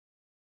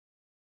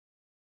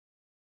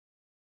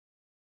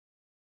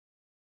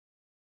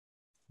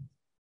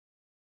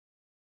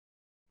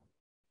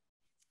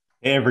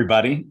Hey,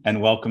 everybody, and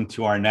welcome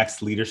to our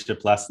next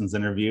Leadership Lessons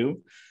interview.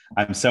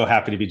 I'm so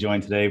happy to be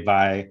joined today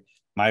by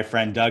my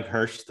friend Doug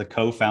Hirsch, the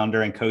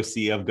co-founder and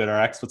co-CEO of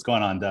GoodRx. What's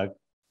going on, Doug?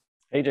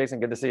 Hey, Jason,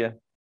 good to see you.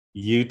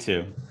 You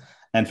too.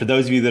 And for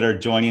those of you that are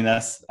joining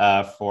us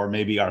for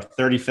maybe our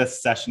 35th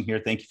session here,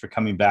 thank you for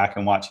coming back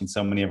and watching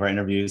so many of our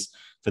interviews.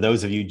 For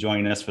those of you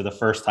joining us for the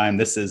first time,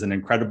 this is an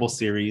incredible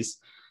series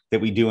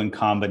that we do in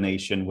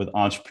combination with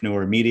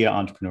Entrepreneur Media,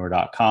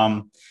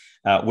 entrepreneur.com.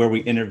 Where we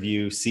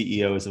interview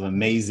CEOs of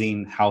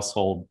amazing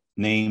household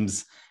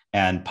names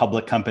and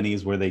public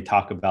companies where they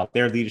talk about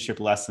their leadership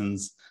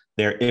lessons,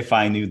 their if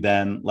I knew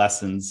then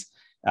lessons.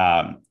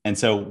 And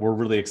so we're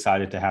really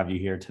excited to have you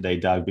here today,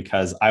 Doug,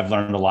 because I've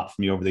learned a lot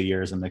from you over the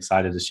years. I'm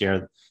excited to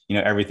share,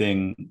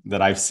 everything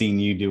that I've seen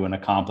you do and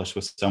accomplish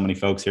with so many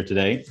folks here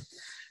today.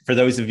 For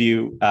those of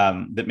you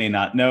that may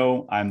not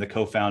know, I'm the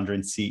co-founder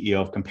and CEO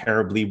of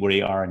Comparably.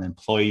 We are an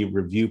employee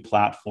review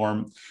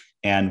platform.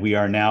 And we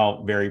are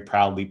now very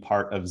proudly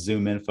part of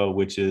ZoomInfo,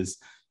 which is,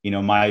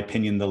 my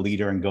opinion, the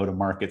leader in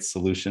go-to-market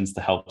solutions to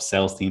help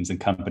sales teams and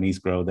companies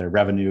grow their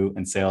revenue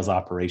and sales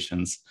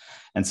operations.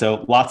 And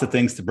so lots of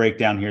things to break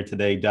down here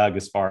today, Doug,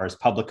 as far as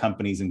public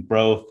companies and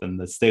growth and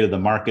the state of the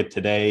market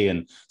today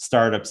and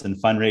startups and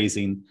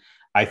fundraising.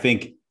 I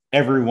think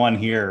everyone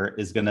here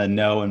is going to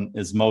know and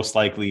is most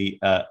likely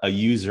a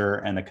user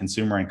and a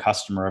consumer and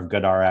customer of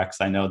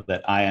GoodRx. I know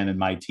that I am and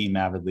my team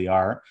avidly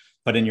are,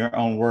 but in your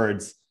own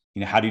words,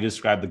 how do you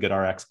describe the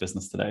GoodRx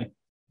business today?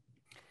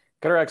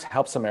 GoodRx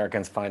helps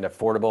Americans find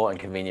affordable and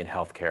convenient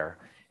healthcare.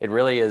 It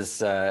really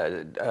is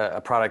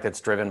a product that's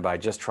driven by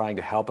just trying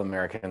to help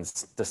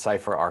Americans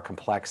decipher our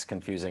complex,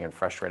 confusing, and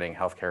frustrating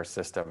healthcare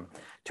system.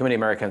 Too many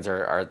Americans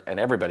and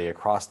everybody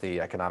across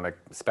the economic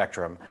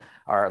spectrum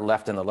are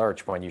left in the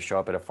lurch when you show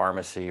up at a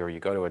pharmacy or you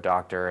go to a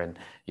doctor and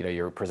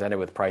you're presented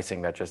with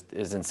pricing that just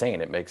is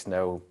insane. It makes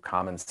no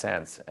common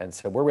sense. And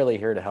so we're really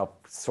here to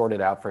help sort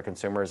it out for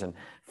consumers and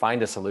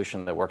find a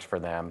solution that works for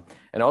them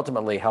and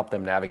ultimately help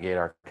them navigate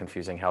our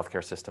confusing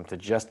healthcare system to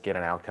just get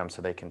an outcome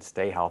so they can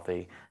stay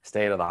healthy,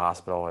 stay out of the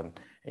hospital, and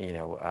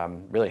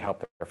really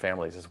help their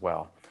families as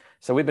well.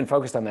 So we've been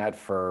focused on that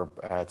for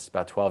it's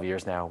about 12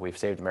 years now. We've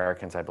saved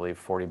Americans, I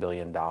believe, $40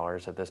 billion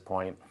at this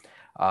point.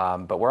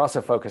 But we're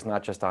also focused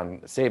not just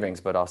on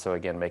savings, but also,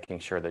 again, making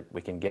sure that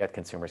we can get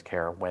consumers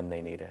care when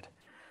they need it.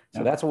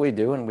 So that's what we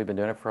do, and we've been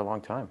doing it for a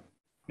long time.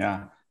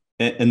 Yeah.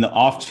 In the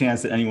off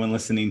chance that anyone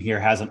listening here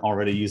hasn't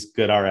already used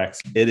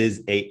GoodRx, it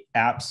is a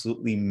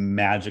absolutely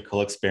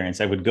magical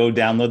experience. I would go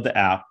download the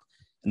app,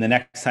 and the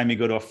next time you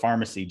go to a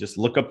pharmacy, just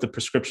look up the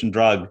prescription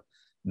drug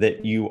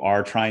that you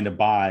are trying to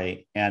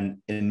buy. And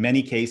in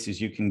many cases,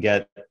 you can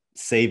get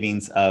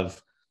savings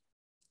of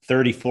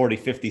 30, 40,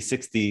 50,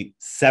 60,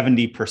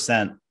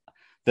 70%.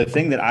 The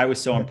thing that I was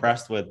so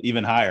impressed with,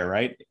 even higher,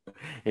 right?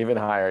 Even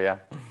higher, yeah.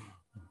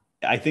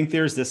 I think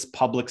there's this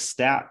public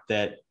stat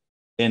that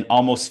in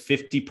almost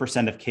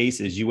 50% of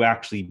cases, you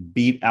actually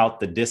beat out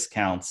the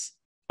discounts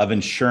of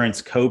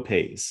insurance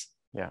copays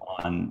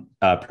on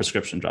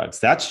prescription drugs.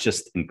 That's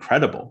just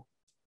incredible.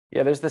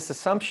 Yeah, there's this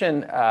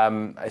assumption,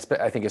 I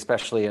think,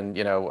 especially in,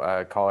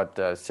 call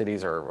it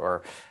cities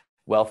or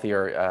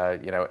wealthier,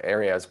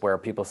 areas where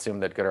people assume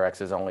that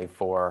GoodRx is only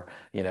for,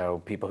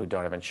 people who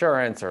don't have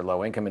insurance or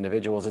low-income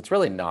individuals. It's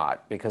really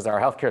not, because our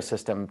healthcare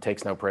system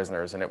takes no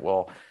prisoners, and it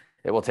will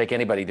take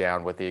anybody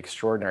down with the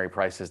extraordinary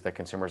prices that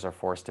consumers are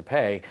forced to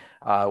pay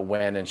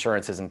when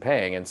insurance isn't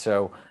paying. And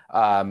so,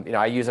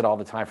 I use it all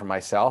the time for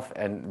myself,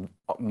 and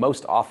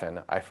most often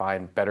I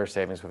find better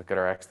savings with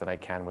GoodRx than I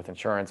can with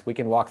insurance. We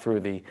can walk through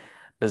the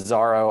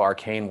bizarro,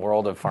 arcane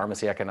world of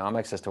pharmacy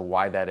economics as to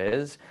why that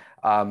is.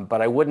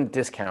 But I wouldn't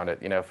discount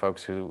it.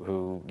 Folks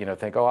who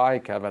think, oh,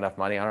 I have enough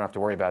money, I don't have to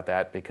worry about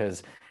that,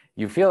 because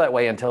you feel that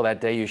way until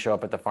that day you show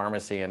up at the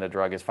pharmacy and the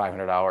drug is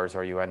 $500,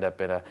 or you end up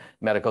in a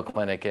medical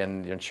clinic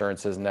and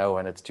insurance says no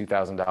and it's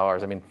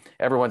 $2,000. I mean,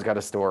 everyone's got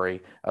a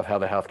story of how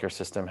the healthcare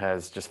system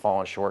has just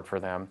fallen short for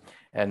them.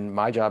 And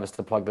my job is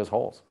to plug those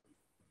holes.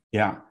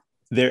 Yeah.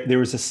 There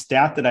was a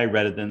stat that I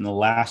read that in the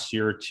last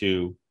year or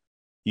two,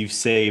 you've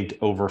saved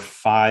over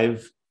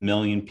 5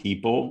 million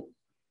people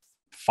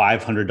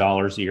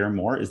 $500 a year or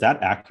more. Is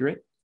that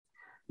accurate?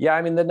 Yeah,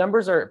 I mean, the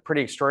numbers are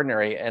pretty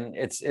extraordinary, and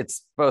it's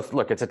both.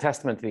 Look, it's a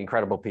testament to the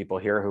incredible people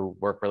here who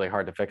work really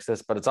hard to fix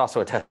this, but it's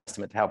also a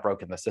testament to how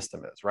broken the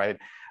system is, right?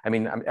 I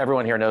mean,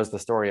 everyone here knows the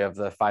story of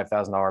the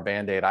 $5,000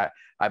 Band-Aid.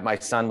 My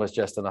son was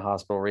just in the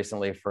hospital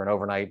recently for an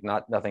overnight,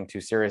 nothing too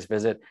serious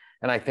visit,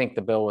 and I think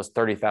the bill was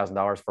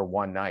 $30,000 for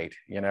one night.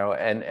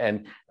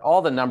 And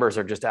all the numbers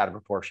are just out of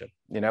proportion.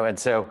 And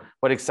so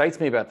what excites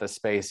me about this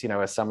space,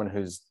 as someone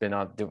who's been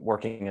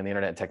working in the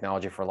internet and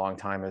technology for a long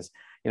time, is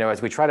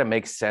as we try to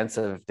make sense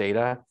of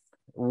data,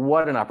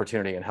 what an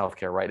opportunity in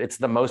healthcare, right? It's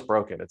the most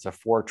broken. It's a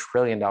 $4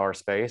 trillion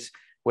space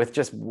with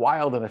just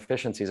wild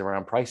inefficiencies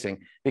around pricing,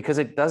 because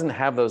it doesn't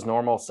have those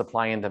normal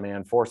supply and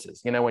demand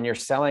forces. When you're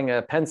selling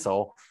a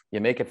pencil,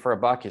 you make it for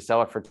 $1, you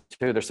sell it for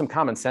 $2. There's some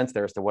common sense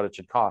there as to what it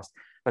should cost.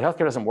 But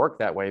healthcare doesn't work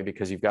that way,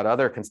 because you've got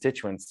other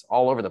constituents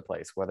all over the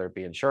place, whether it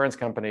be insurance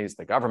companies,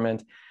 the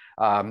government,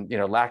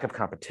 lack of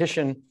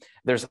competition.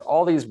 There's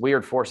all these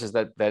weird forces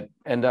that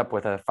end up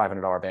with a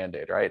 $500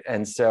 Band-Aid, right?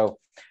 And so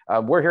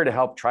we're here to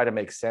help try to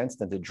make sense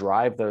and to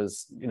drive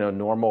those,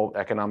 normal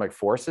economic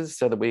forces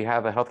so that we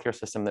have a healthcare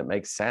system that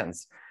makes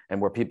sense and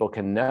where people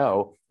can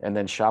know and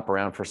then shop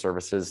around for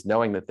services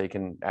knowing that they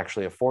can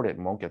actually afford it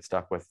and won't get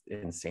stuck with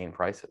insane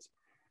prices.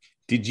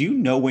 Did you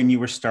know when you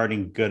were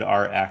starting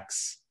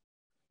GoodRx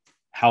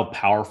how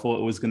powerful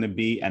it was going to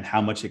be and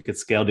how much it could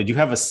scale? Did you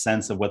have a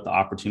sense of what the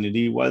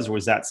opportunity was, or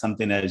was that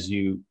something as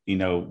you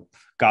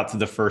got to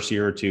the first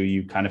year or two,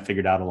 you kind of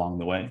figured out along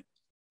the way?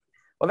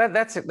 Well,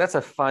 that's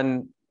a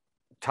fun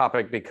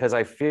topic because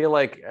I feel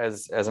like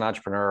as an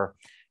entrepreneur,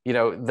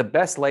 the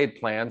best laid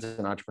plans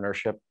in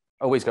entrepreneurship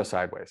always go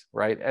sideways,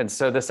 right? And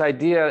so this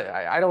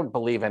idea, I don't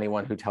believe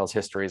anyone who tells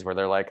histories where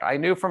they're like, I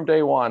knew from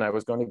day one I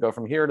was going to go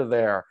from here to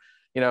there.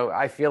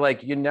 I feel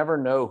like you never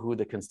know who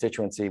the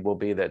constituency will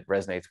be that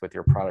resonates with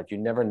your product. You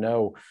never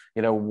know,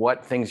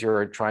 what things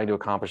you're trying to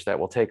accomplish that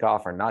will take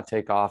off or not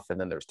take off. And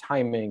then there's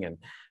timing and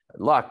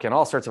luck and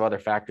all sorts of other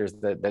factors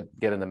that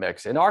get in the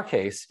mix. In our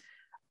case,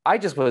 I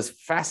just was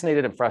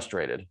fascinated and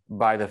frustrated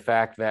by the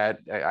fact that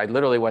I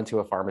literally went to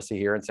a pharmacy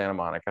here in Santa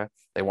Monica.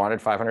 They wanted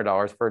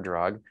 $500 for a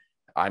drug.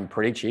 I'm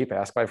pretty cheap,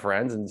 asked my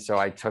friends. And so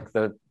I took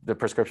the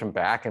prescription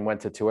back and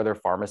went to 2 other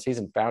pharmacies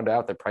and found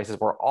out that prices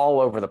were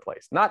all over the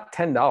place. Not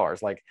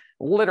 $10, like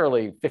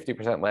literally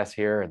 50% less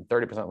here and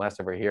 30% less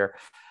over here.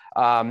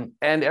 And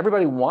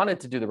everybody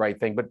wanted to do the right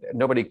thing, but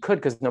nobody could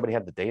because nobody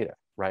had the data,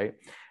 right?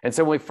 And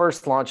so when we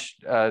first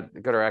launched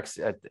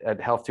GoodRx at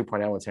Health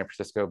 2.0 in San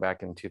Francisco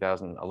back in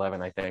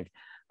 2011, I think,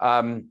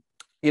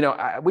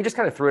 we just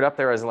kind of threw it up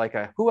there as like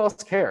who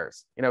else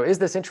cares? Is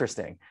this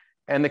interesting?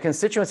 And the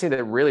constituency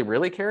that really,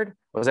 really cared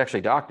was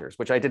actually doctors,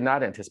 which I did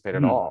not anticipate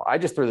at all. I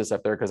just threw this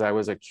up there because I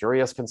was a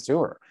curious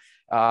consumer.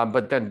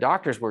 But then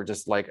doctors were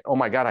just like, oh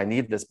my God, I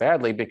need this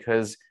badly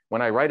because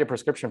when I write a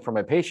prescription for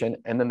my patient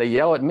and then they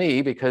yell at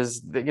me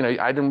because I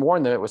didn't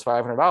warn them it was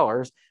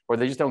 $500 or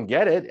they just don't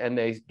get it and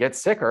they get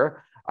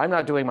sicker, I'm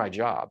not doing my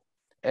job.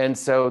 And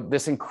so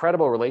this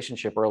incredible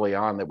relationship early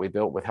on that we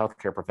built with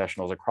healthcare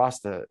professionals across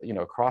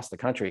the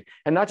country,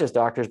 and not just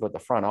doctors, but the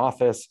front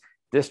office,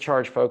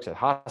 discharge folks at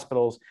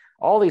hospitals,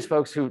 all these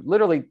folks who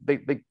literally,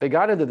 they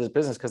got into this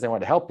business because they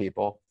wanted to help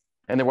people,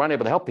 and they weren't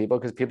able to help people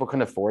because people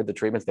couldn't afford the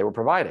treatments they were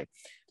providing.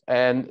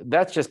 And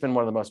that's just been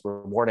one of the most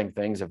rewarding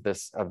things of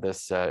this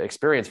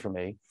experience for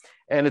me.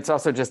 And it's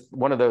also just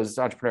one of those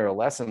entrepreneurial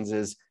lessons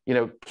is,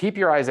 keep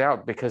your eyes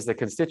out because the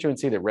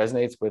constituency that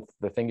resonates with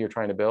the thing you're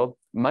trying to build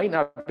might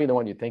not be the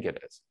one you think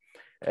it is.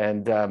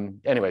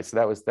 And anyway,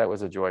 so that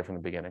was a joy from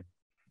the beginning.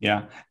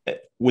 Yeah.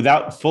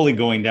 Without fully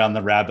going down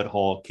the rabbit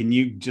hole, can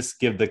you just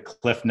give the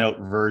Cliff Note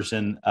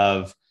version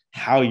of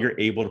how you're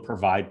able to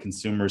provide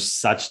consumers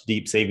such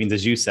deep savings,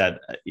 as you said?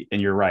 And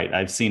you're right,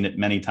 I've seen it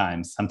many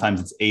times. Sometimes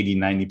it's 80,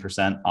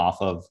 90%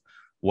 off of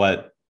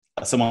what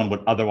someone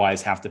would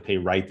otherwise have to pay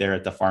right there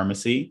at the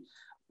pharmacy.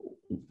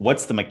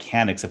 What's the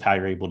mechanics of how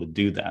you're able to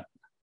do that?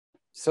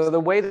 So the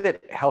way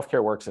that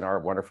healthcare works in our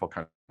wonderful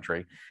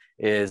country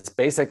is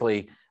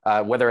basically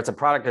whether it's a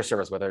product or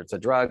service, whether it's a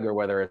drug or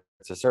whether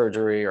it's a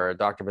surgery or a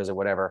doctor visit,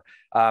 whatever,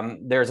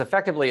 there's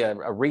effectively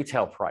a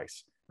retail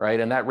price, right?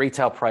 And that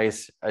retail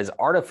price is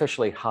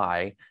artificially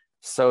high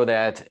so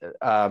that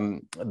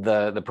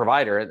the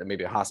provider,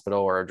 maybe a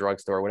hospital or a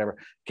drugstore or whatever,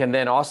 can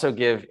then also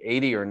give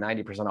 80 or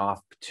 90%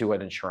 off to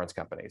an insurance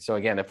company. So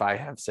again, if I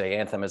have, say,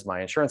 Anthem as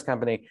my insurance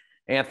company,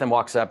 Anthem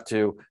walks up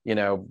to,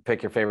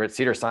 pick your favorite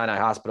Cedars-Sinai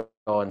hospital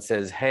and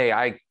says, hey,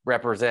 I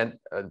represent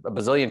a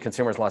bazillion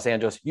consumers in Los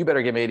Angeles. You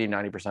better give me 80,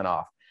 90%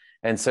 off.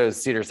 And so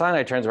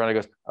Cedars-Sinai turns around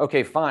and goes,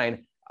 okay,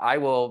 fine. I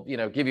will,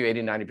 give you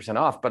 80, 90%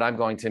 off, but I'm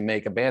going to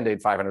make a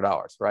Band-Aid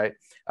 $500, right?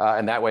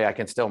 And that way I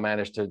can still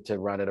manage to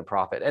run at a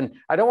profit. And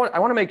I want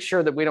to make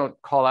sure that we don't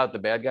call out the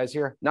bad guys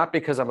here, not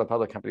because I'm a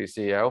public company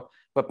CEO,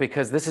 but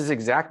because this is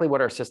exactly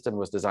what our system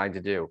was designed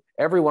to do.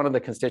 Every one of the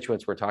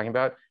constituents we're talking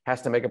about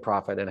has to make a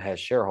profit and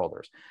has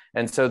shareholders.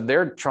 And so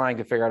they're trying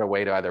to figure out a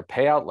way to either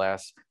pay out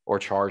less or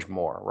charge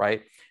more,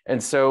 right?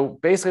 And so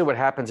basically what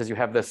happens is you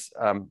have this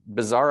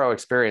bizarro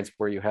experience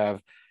where you have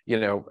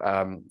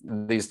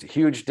these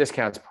huge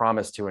discounts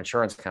promised to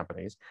insurance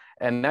companies.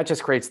 And that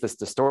just creates this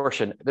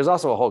distortion. There's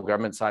also a whole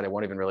government side I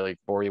won't even really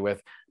bore you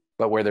with,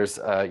 but where there's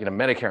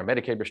Medicare and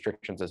Medicaid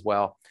restrictions as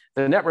well.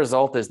 The net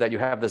result is that you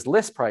have this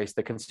list price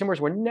that consumers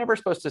were never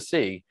supposed to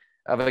see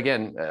of,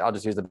 again, I'll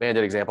just use the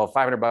Band-Aid example,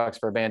 $500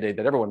 for a Band-Aid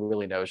that everyone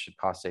really knows should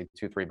cost, say,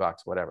 $2, $3,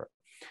 whatever.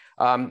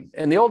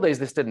 In the old days,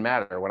 this didn't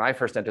matter. When I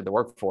first entered the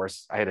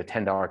workforce, I had a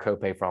 $10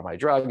 copay for all my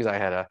drugs. I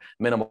had a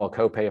minimal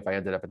copay if I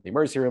ended up at the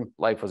emergency room.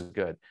 Life was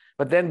good.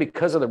 But then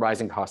because of the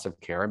rising cost of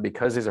care and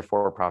because these are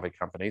for-profit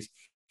companies,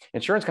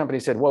 insurance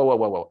companies said,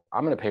 whoa,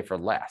 I'm going to pay for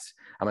less.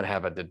 I'm going to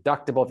have a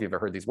deductible, if you've ever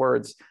heard these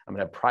words. I'm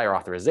going to have prior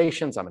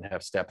authorizations. I'm going to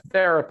have step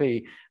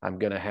therapy. I'm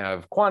going to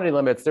have quantity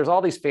limits. There's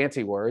all these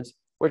fancy words,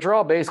 which are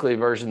all basically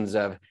versions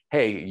of,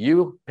 hey,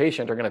 you,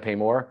 patient, are going to pay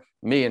more.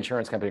 Me,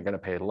 insurance company, are going to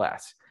pay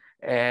less.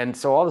 And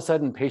so all of a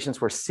sudden,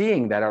 patients were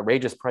seeing that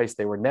outrageous price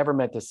they were never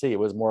meant to see. It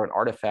was more an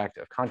artifact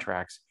of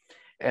contracts.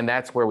 And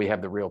that's where we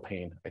have the real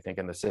pain, I think,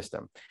 in the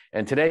system.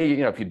 And today, you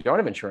know, if you don't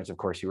have insurance, of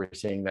course, you were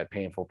seeing that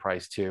painful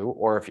price too,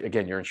 or if,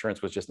 again, your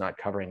insurance was just not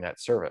covering that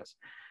service.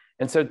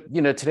 And so,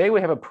 you know, today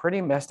we have a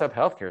pretty messed up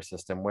healthcare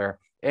system where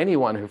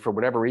anyone who, for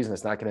whatever reason,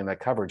 is not getting that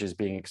coverage is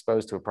being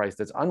exposed to a price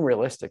that's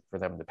unrealistic for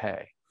them to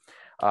pay.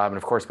 And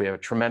of course, we have a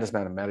tremendous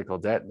amount of medical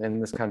debt in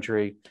this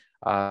country.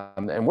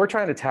 And we're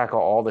trying to tackle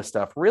all this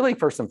stuff really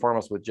first and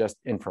foremost with just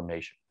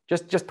information.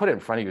 Just put it in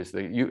front of you so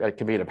that you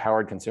can be an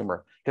empowered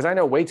consumer. Because I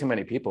know way too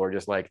many people are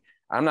just like,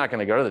 I'm not going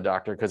to go to the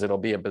doctor because it'll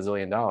be $1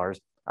 billion.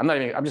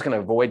 I'm just going to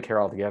avoid care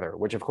altogether,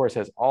 which of course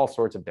has all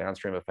sorts of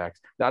downstream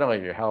effects, not only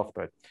on your health,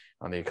 but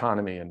on the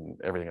economy and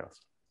everything else.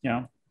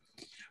 Yeah.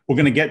 We're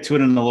going to get to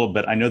it in a little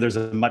bit. I know there's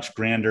a much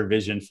grander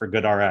vision for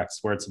GoodRx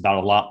where it's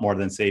about a lot more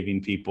than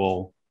saving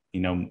people,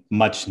 you know,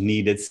 much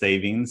needed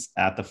savings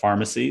at the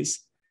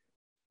pharmacies.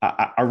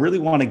 I really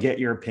want to get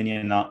your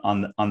opinion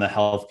on the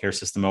healthcare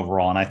system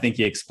overall. And I think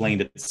you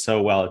explained it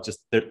so well. It just,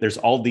 there's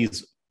all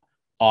these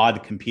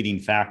odd competing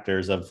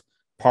factors of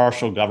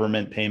partial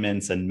government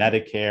payments and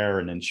Medicare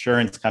and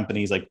insurance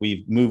companies. Like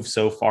we've moved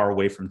so far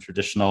away from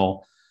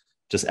traditional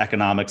just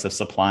economics of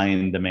supply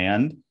and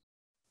demand.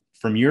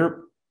 From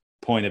your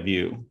point of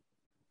view,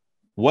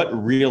 what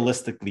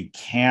realistically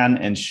can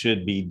and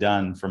should be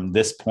done from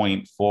this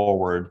point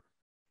forward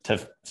to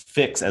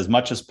fix as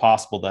much as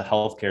possible the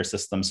healthcare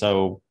system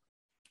so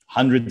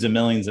hundreds of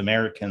millions of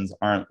Americans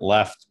aren't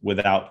left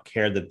without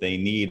care that they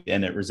need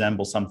and it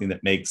resembles something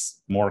that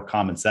makes more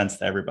common sense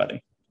to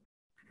everybody?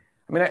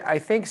 I mean, I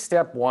think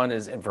step one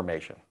is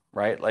information,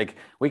 right? Like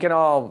we can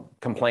all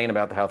complain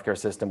about the healthcare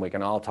system. We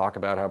can all talk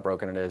about how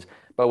broken it is,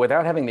 but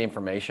without having the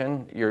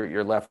information,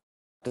 you're left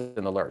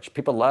in the lurch.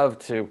 People love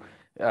to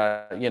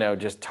you know,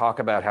 just talk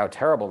about how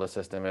terrible the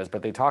system is,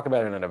 but they talk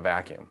about it in a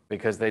vacuum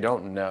because they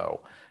don't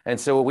know. And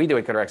so what we do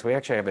at GoodRx, we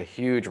actually have a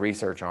huge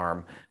research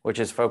arm, which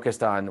is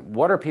focused on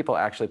what are people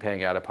actually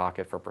paying out of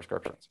pocket for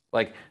prescriptions?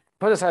 Like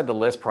put aside the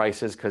list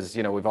prices, because,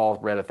 you know, we've all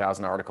read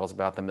 1,000 articles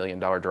about the $1 million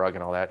drug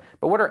and all that,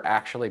 but what are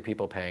actually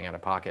people paying out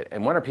of pocket?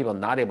 And when are people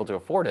not able to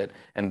afford it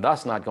and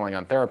thus not going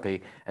on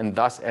therapy and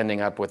thus ending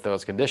up with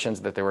those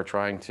conditions that they were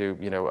trying to,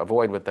 you know,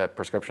 avoid with that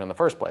prescription in the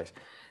first place?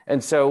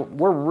 And so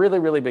we're really,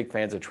 really big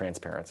fans of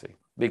transparency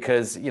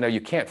because, you know, you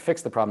can't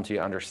fix the problem until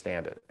you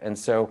understand it. And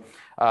so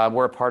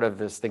we're a part of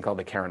this thing called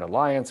the Karen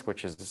Alliance,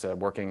 which is a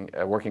working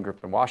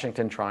group in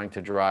Washington trying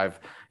to drive,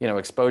 you know,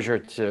 exposure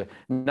to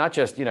not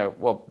just, you know,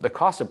 well, the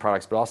cost of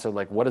products, but also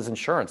like, what does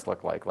insurance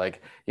look like?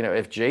 Like, you know,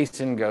 if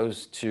Jason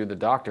goes to the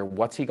doctor,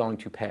 what's he going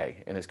to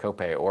pay in his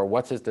copay, or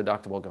what's his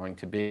deductible going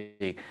to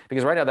be?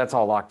 Because right now that's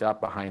all locked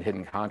up behind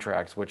hidden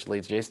contracts, which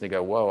leads Jason to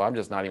go, whoa, I'm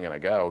just not even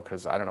going to go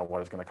because I don't know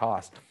what it's going to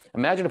cost.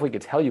 Imagine if we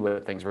could tell you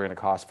what things were going to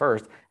cost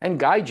first and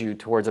guide you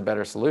towards a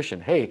better solution.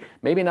 Hey,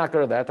 maybe not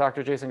go to that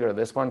doctor, Jason, go to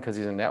this one because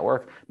he's in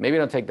network. Maybe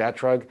don't take that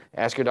drug.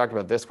 Ask your doctor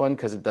about this one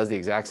because it does the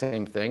exact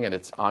same thing and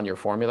it's on your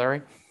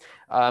formulary.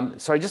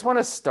 So I just want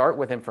to start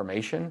with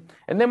information,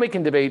 and then we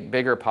can debate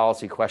bigger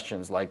policy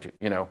questions like,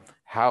 you know,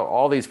 how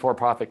all these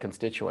for-profit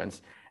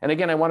constituents. And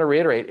again, I want to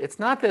reiterate, it's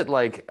not that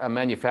like a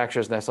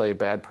manufacturer is necessarily a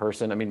bad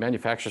person. I mean,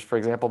 manufacturers, for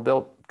example,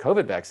 built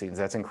COVID vaccines.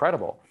 That's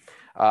incredible.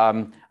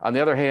 On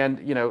the other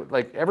hand, you know,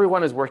 like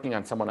everyone is working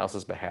on someone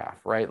else's behalf,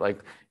 right? Like,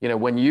 you know,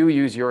 when you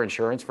use your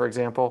insurance, for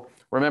example,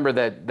 remember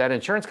that that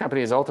insurance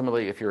company is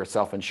ultimately, if you're a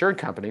self-insured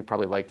company,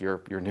 probably like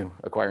your new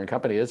acquiring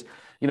company is,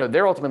 you know,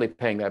 they're ultimately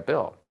paying that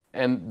bill.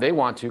 And they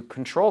want to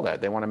control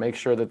that. They want to make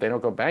sure that they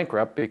don't go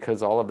bankrupt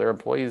because all of their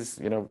employees,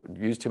 you know,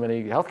 use too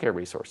many healthcare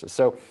resources.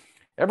 So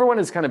everyone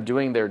is kind of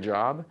doing their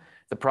job.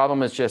 The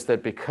problem is just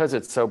that because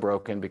it's so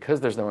broken, because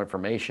there's no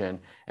information,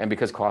 and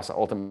because costs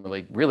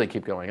ultimately really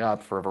keep going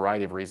up for a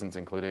variety of reasons,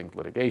 including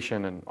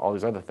litigation and all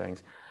these other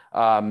things,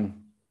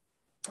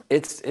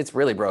 it's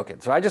really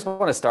broken. So I just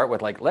want to start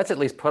with like, let's at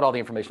least put all the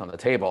information on the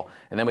table,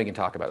 and then we can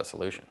talk about a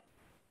solution.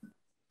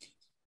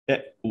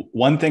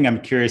 One thing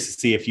I'm curious to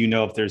see if you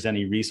know if there's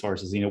any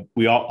resources. You know,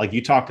 we all, like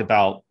you talked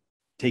about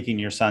taking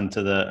your son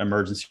to the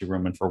emergency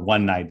room, and for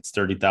one night it's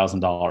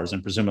 $30,000,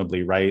 and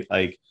presumably, right?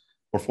 Like,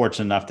 we're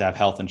fortunate enough to have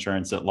health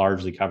insurance that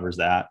largely covers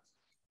that.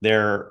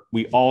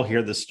 We all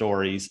hear the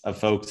stories of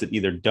folks that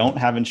either don't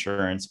have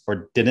insurance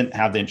or didn't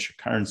have the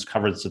insurance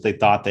coverage that they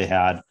thought they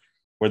had,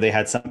 where they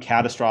had some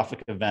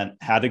catastrophic event,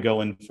 had to go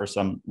in for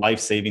some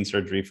life-saving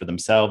surgery for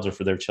themselves or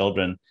for their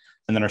children,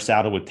 and then are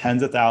saddled with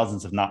tens of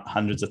thousands, if not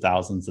hundreds of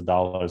thousands of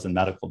dollars in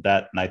medical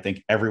debt. And I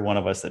think every one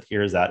of us that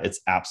hears that, it's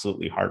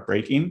absolutely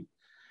heartbreaking.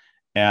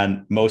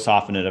 And most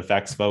often it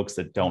affects folks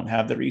that don't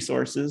have the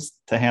resources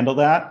to handle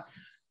that.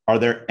 Are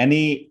there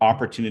any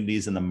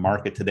opportunities in the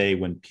market today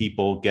when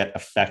people get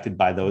affected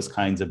by those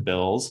kinds of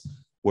bills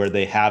where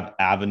they have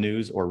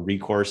avenues or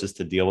recourses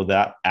to deal with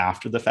that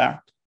after the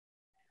fact?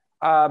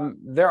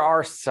 There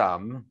are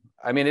some.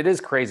 I mean, it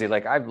is crazy.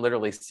 Like I've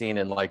literally seen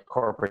in like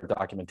corporate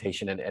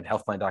documentation and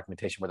health plan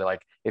documentation where they're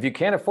like, if you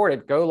can't afford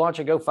it, go launch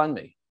a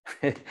GoFundMe.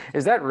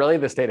 Is that really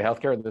the state of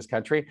healthcare in this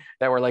country,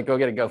 that we're like, go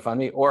get a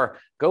GoFundMe or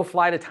go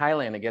fly to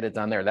Thailand and get it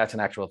done there? That's an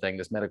actual thing,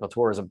 this medical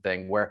tourism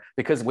thing, where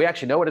because we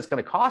actually know what it's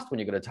going to cost when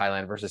you go to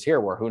Thailand versus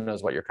here, where who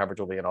knows what your coverage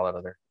will be and all that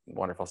other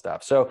wonderful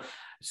stuff. So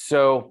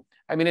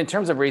I mean, in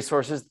terms of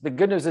resources, the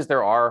good news is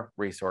there are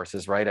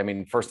resources, right? I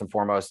mean, first and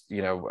foremost,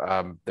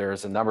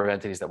 there's a number of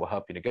entities that will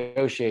help you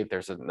negotiate.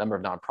 There's a number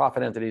of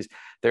nonprofit entities.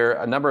 There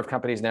are a number of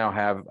companies now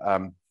have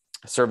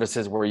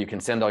services where you can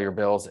send all your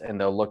bills and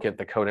they'll look at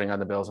the coding on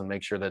the bills and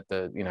make sure that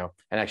and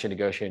actually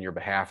negotiate on your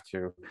behalf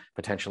to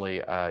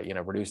potentially,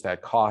 reduce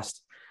that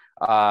cost.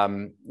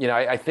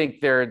 I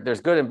think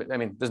there's good, I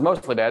mean, there's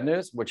mostly bad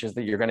news, which is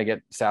that you're going to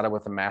get saddled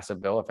with a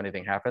massive bill if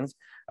anything happens.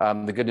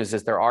 The good news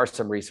is there are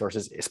some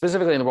resources,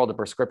 specifically in the world of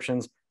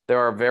prescriptions. There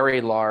are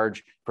very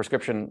large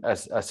prescription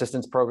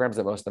assistance programs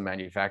that most of the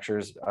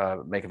manufacturers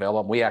make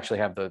available. We actually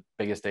have the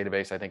biggest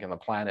database, I think, on the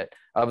planet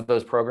of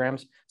those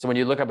programs. So when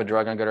you look up a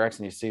drug on GoodRx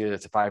and you see that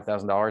it's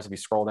 $5,000, if you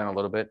scroll down a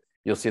little bit,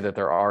 you'll see that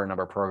there are a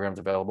number of programs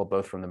available,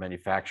 both from the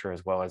manufacturer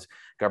as well as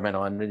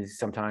governmental entities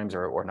sometimes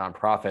or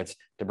nonprofits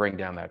to bring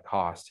down that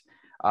cost.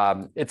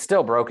 It's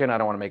still broken. I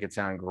don't want to make it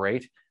sound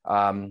great.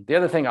 The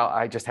other thing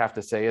I just have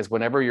to say is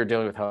whenever you're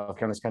dealing with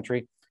healthcare in this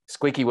country,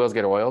 squeaky wheels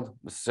get oiled.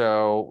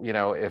 So,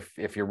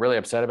 if you're really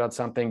upset about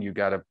something, you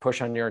got to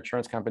push on your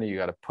insurance company, you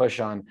got to push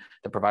on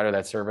the provider of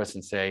that service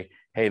and say,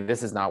 hey,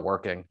 this is not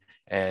working.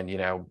 And,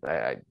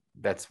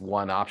 that's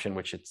one option,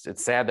 which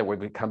it's sad that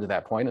we've come to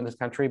that point in this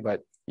country,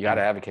 but you got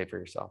to advocate for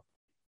yourself.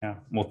 Yeah.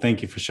 Well,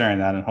 thank you for sharing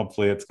that. And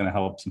hopefully it's going to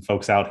help some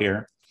folks out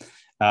here.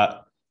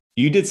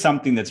 You did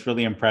something that's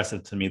really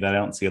impressive to me that I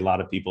don't see a lot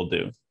of people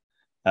do.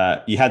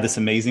 You had this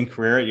amazing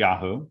career at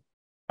Yahoo.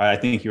 I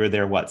think you were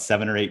there,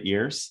 7 or 8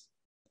 years?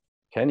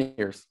 10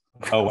 years.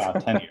 Oh, wow.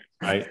 10 years,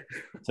 right?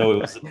 So it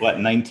was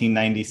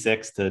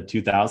 1996 to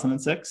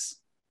 2006?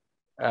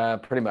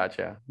 Pretty much.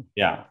 Yeah.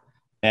 Yeah.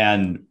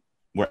 And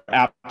were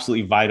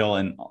absolutely vital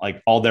in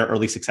like all their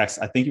early success.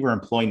 I think you were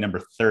employee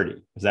number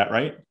 30. Is that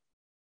right?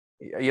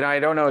 I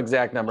don't know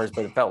exact numbers,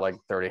 but it felt like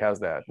 30. How's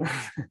that?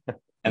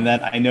 And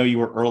then I know you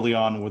were early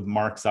on with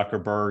Mark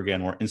Zuckerberg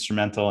and were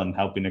instrumental in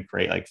helping to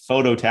create like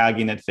photo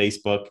tagging at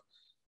Facebook.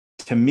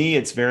 To me,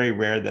 it's very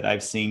rare that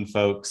I've seen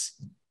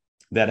folks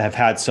that have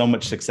had so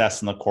much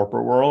success in the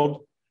corporate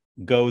world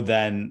go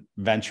then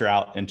venture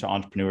out into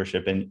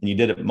entrepreneurship. And you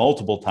did it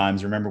multiple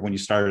times. Remember when you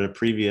started a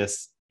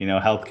previous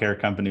healthcare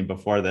company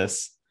before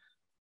this.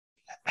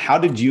 How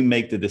did you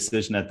make the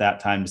decision at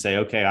that time to say,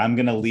 okay, I'm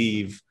going to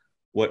leave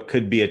what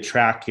could be a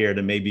track here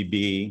to maybe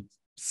be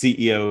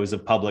CEOs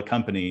of public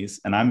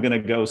companies, and I'm going to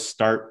go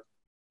start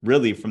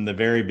really from the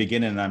very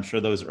beginning? And I'm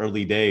sure those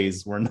early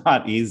days were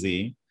not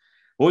easy.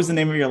 What was the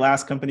name of your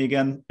last company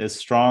again? Is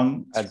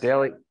Strong?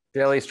 Daily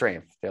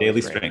Strength.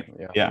 Daily Strength.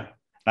 Yeah.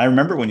 I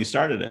remember when you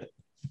started it.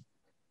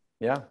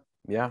 Yeah.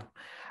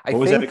 What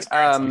was that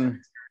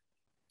experience?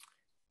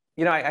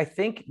 I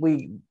think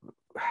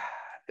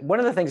one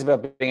of the things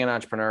about being an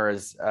entrepreneur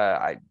is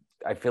I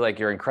feel like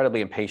you're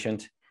incredibly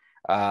impatient.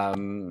 I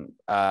don't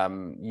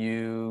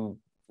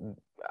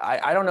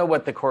know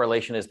what the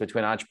correlation is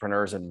between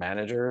entrepreneurs and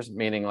managers,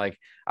 meaning like,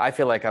 I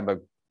feel like I'm a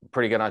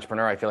pretty good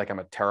entrepreneur. I feel like I'm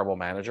a terrible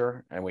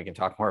manager, and we can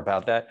talk more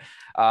about that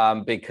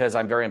because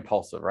I'm very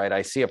impulsive, right?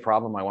 I see a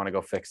problem, I want to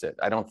go fix it.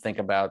 I don't think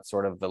about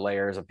sort of the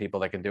layers of people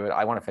that can do it.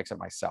 I want to fix it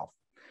myself.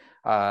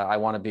 I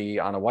want to be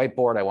on a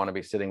whiteboard. I want to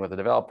be sitting with a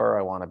developer.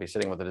 I want to be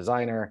sitting with a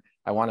designer.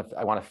 I want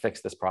to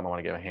fix this problem. I want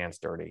to get my hands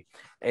dirty.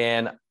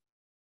 And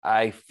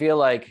I feel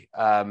like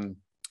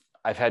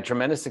I've had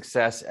tremendous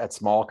success at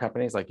small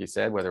companies, like you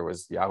said, whether it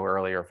was Yahoo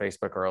early or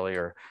Facebook early,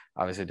 or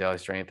obviously Daily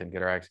Strength and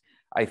GoodRx.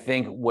 I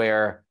think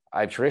where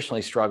I've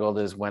traditionally struggled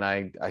is when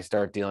I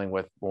start dealing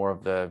with more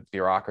of the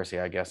bureaucracy,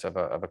 I guess, of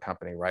a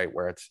company, right?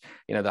 Where it's,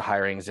 the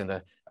hirings and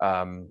the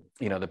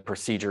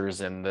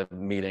procedures and the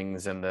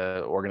meetings and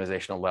the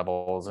organizational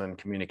levels and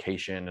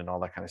communication and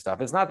all that kind of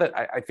stuff. It's not that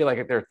I feel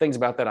like there are things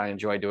about that I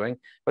enjoy doing,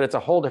 but it's a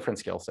whole different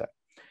skill set.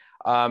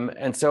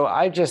 And so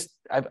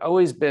I've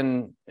always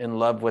been in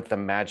love with the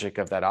magic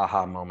of that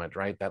aha moment,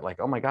 right? That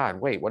like, oh my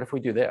God, wait, what if we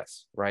do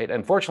this, right?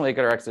 And fortunately at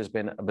GoodRx, there's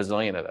been a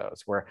bazillion of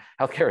those where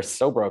healthcare is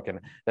so broken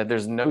that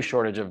there's no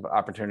shortage of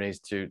opportunities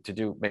to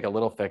make a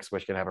little fix,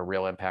 which can have a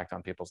real impact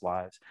on people's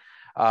lives.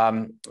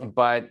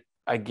 But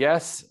I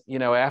guess,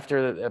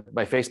 after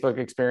my Facebook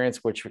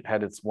experience, which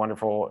had its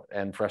wonderful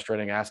and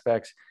frustrating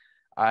aspects,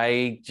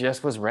 I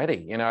just was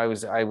ready. I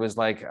was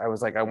like, I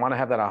want to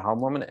have that aha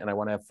moment, and I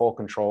want to have full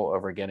control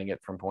over getting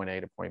it from point A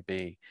to point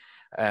B.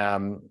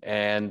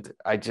 And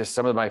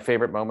some of my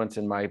favorite moments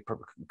in my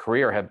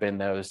career have been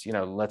those,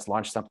 let's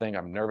launch something.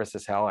 I'm nervous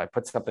as hell. I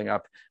put something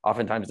up,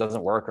 oftentimes it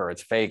doesn't work or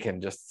it's fake,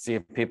 and just see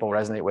if people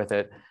resonate with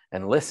it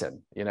and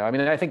listen.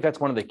 I think that's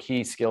one of the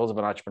key skills of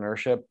an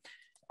entrepreneurship.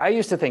 I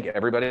used to think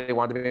everybody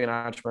wanted to be an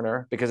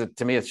entrepreneur because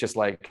to me, it's just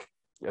like,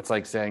 it's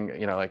like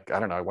saying, like, I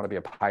don't know, I want to be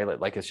a pilot.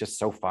 Like, it's just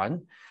so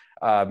fun.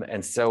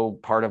 And so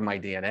part of my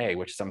DNA,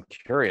 which is I'm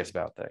curious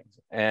about things.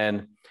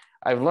 And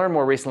I've learned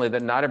more recently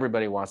that not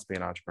everybody wants to be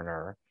an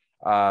entrepreneur.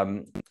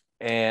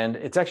 And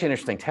it's actually an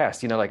interesting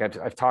test. Like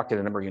I've talked at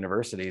a number of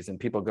universities, and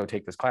people go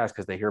take this class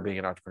because they hear being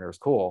an entrepreneur is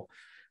cool.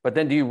 But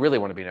then do you really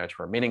want to be an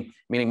entrepreneur?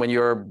 Meaning when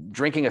you're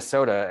drinking a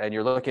soda and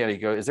you're looking at it, you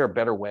go, is there a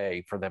better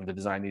way for them to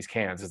design these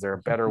cans? Is there a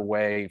better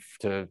way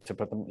to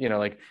put them,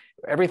 like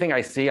everything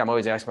I see, I'm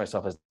always asking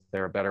myself, is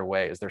there a better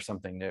way? Is there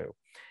something new?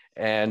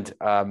 And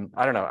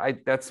I don't know,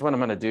 that's what I'm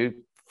going to do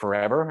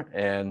forever.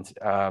 And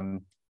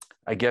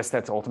I guess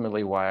that's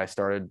ultimately why I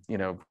started,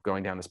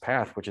 going down this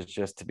path, which is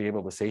just to be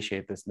able to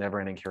satiate this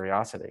never-ending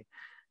curiosity.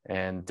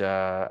 And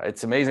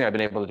it's amazing I've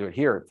been able to do it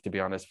here, to be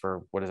honest,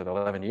 for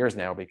 11 years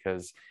now,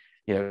 because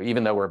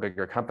even though we're a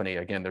bigger company,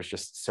 again, there's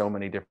just so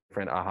many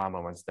different aha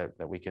moments that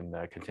we can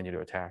continue to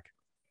attack.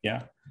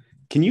 Yeah.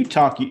 Can you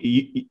talk,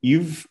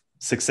 you've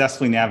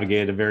successfully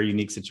navigated a very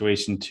unique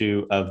situation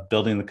too, of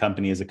building the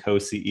company as a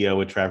co-CEO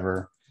with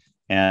Trevor.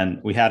 And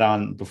we had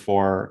on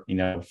before,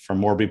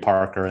 from Warby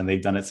Parker, and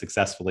they've done it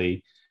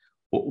successfully.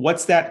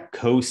 What's that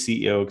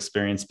co-CEO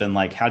experience been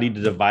like? How do you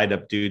divide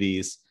up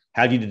duties?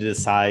 How do you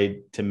decide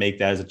to make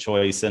that as a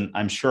choice? And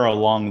I'm sure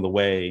along the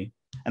way,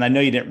 and I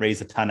know you didn't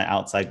raise a ton of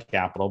outside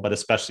capital, but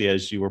especially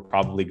as you were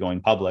probably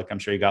going public, I'm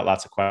sure you got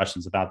lots of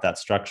questions about that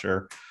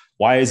structure.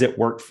 Why has it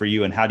worked for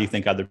you? And how do you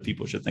think other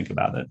people should think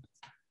about it?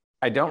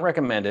 I don't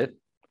recommend it.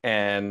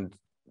 And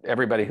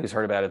everybody who's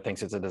heard about it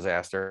thinks it's a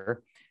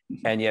disaster.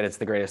 And yet it's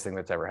the greatest thing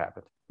that's ever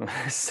happened.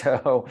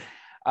 So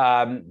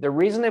the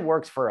reason it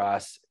works for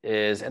us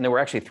is, and there were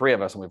actually three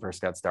of us when we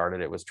first got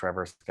started, it was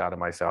Trevor, Scott, and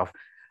myself,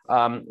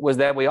 was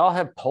that we all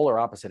have polar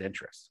opposite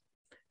interests.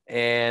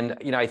 And,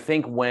 I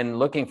think when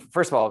looking,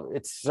 first of all,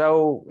 it's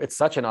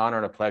such an honor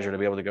and a pleasure to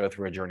be able to go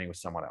through a journey with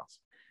someone else.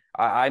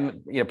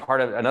 I'm,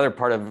 another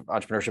part of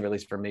entrepreneurship, at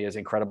least for me, is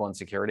incredible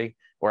insecurity,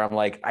 where I'm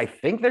like, I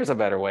think there's a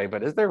better way,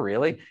 but is there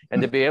really?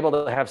 And to be able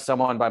to have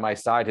someone by my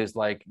side who's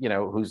like,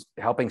 who's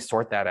helping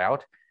sort that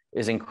out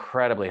is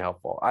incredibly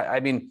helpful.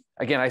 Again,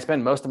 I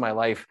spend most of my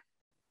life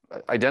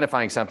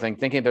identifying something,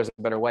 thinking there's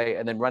a better way,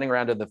 and then running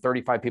around to the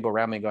 35 people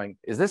around me going,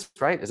 is this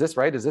right? Is this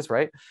right? Is this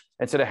right?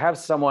 And so to have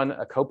someone,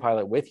 a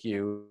co-pilot with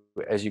you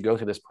as you go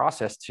through this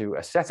process to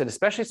assess it,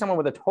 especially someone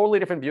with a totally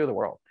different view of the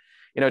world.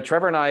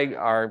 Trevor and I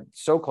are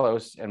so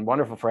close and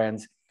wonderful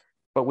friends,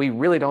 but we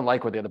really don't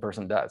like what the other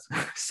person does.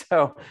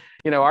 So,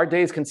 our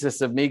days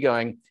consist of me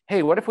going,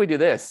 hey, what if we do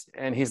this?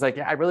 And he's like,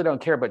 yeah, I really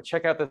don't care, but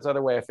check out this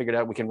other way I figured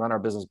out we can run our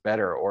business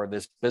better, or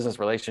this business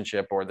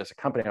relationship, or this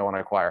company I want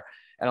to acquire.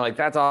 And I'm like,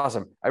 that's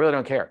awesome. I really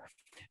don't care.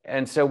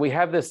 And so we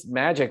have this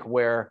magic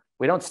where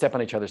we don't step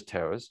on each other's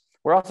toes.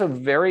 We're also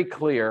very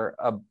clear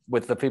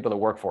with the people that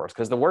work for us,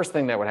 because the worst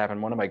thing that would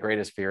happen, one of my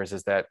greatest fears,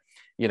 is that,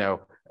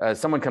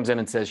 someone comes in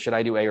and says, should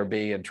I do A or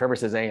B? And Trevor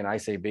says A and I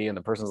say B. And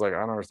the person's like, I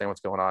don't understand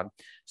what's going on.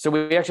 So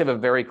we actually have a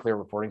very clear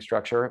reporting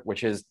structure,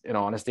 which is, in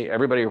honesty,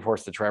 everybody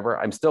reports to Trevor.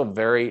 I'm still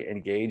very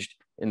engaged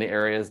in the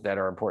areas that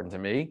are important to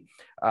me.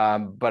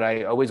 But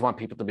I always want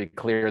people to be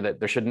clear that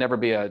there should never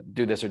be a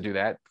do this or do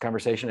that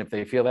conversation. If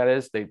they feel that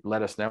is, they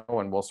let us know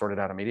and we'll sort it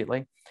out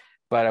immediately.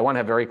 But I want to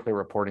have very clear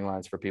reporting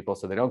lines for people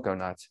so they don't go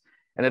nuts.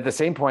 And at the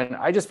same point,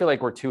 I just feel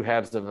like we're two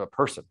halves of a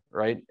person,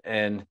 right?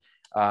 And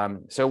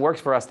so it works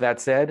for us. That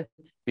said,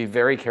 be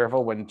very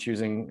careful when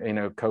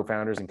choosing,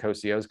 co-founders and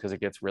co-CEOs, because it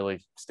gets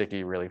really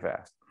sticky really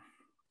fast.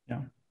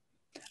 Yeah.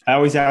 I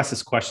always ask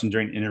this question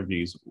during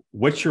interviews.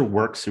 What's your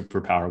work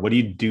superpower? What do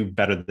you do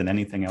better than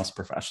anything else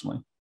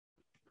professionally?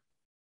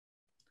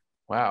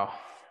 Wow.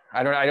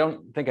 I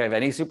don't think I have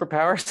any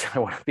superpowers. I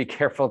want to be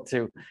careful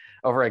to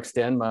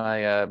overextend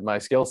my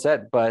skill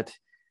set. But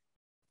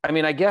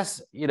I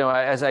guess,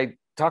 as I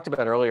talked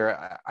about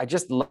earlier, I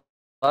just love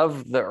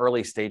the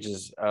early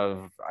stages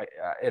of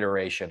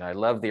iteration. I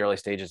love the early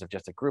stages of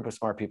just a group of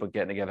smart people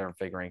getting together and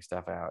figuring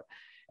stuff out.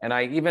 And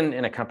even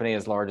in a company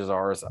as large as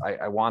ours,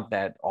 I want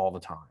that all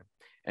the time.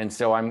 And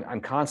so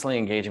I'm constantly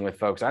engaging with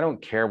folks. I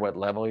don't care what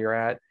level you're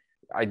at.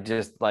 I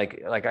just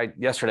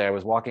yesterday I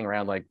was walking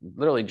around, like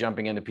literally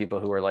jumping into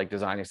people who are like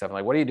designing stuff. I'm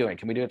like, what are you doing?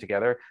 Can we do it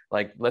together?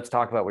 Like, let's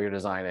talk about what you're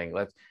designing.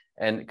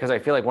 And because I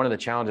feel like one of the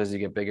challenges as you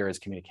get bigger is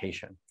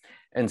communication.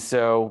 And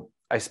so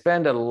I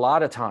spend a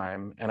lot of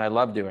time, and I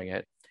love doing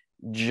it,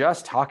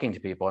 just talking to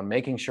people and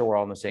making sure we're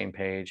all on the same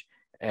page,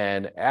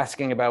 and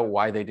asking about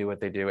why they do what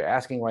they do,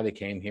 asking why they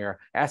came here,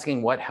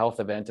 asking what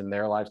health event in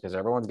their lives, because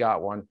everyone's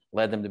got one,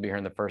 led them to be here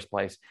in the first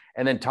place,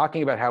 and then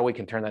talking about how we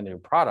can turn that into a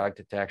product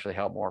to actually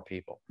help more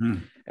people.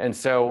 And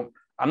so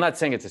I'm not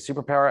saying it's a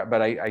superpower,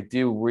 but I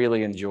do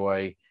really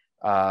enjoy,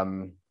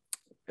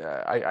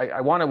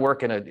 I want to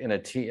work in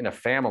a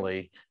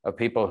family of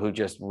people who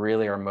just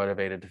really are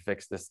motivated to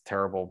fix this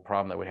terrible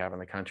problem that we have in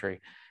the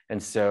country.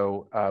 And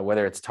so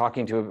whether it's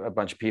talking to a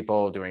bunch of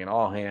people, doing an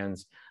all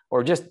hands,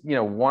 or just,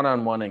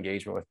 one-on-one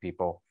engagement with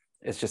people,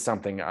 it's just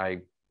something I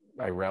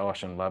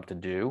relish and love to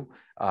do.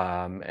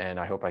 And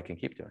I hope I can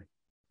keep doing.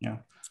 Yeah.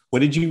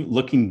 What did you,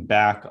 looking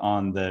back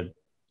on the,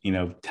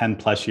 10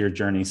 plus year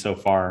journey so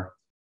far,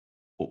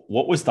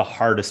 what was the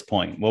hardest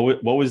point?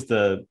 What was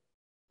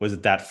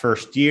it that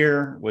first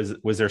year?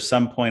 Was there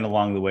some point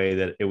along the way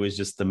that it was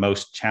just the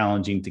most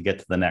challenging to get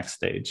to the next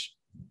stage?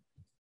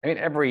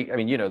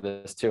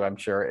 This too, I'm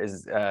sure,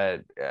 is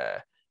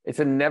it's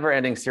a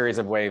never-ending series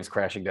of waves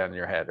crashing down in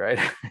your head, right?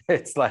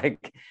 It's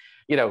like,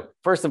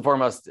 first and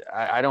foremost,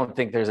 I don't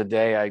think there's a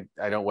day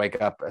I don't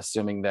wake up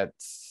assuming that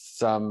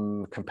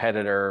some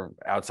competitor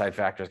outside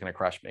factor is going to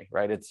crush me,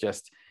 right? It's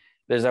just,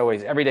 there's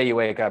always, every day you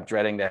wake up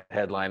dreading that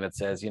headline that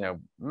says,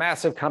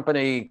 massive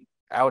company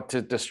out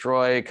to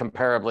destroy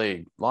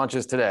comparably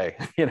launches today,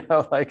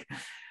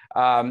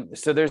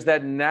 so there's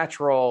that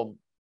natural,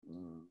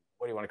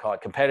 what do you want to call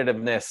it,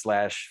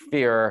 competitiveness /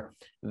 fear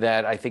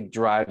that I think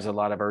drives a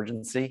lot of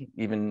urgency,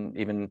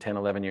 even 10,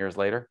 11 years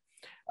later.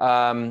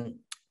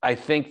 I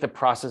think the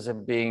process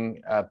of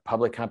being a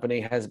public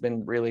company has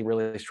been really,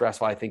 really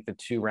stressful. I think the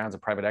 2 rounds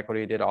of private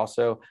equity I did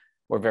also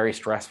were very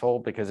stressful,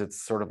 because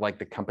it's sort of like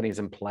the company's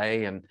in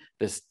play and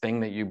this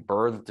thing that you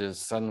birthed is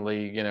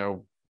suddenly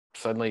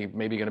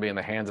maybe going to be in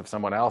the hands of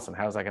someone else. And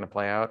how's that going to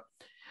play out?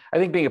 I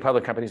think being a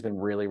public company has been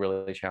really,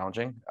 really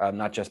challenging,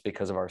 not just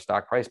because of our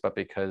stock price, but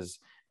because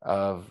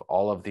of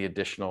all of the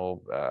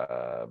additional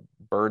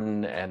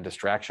burden and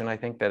distraction, I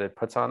think, that it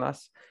puts on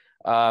us.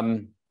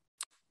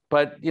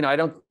 But, I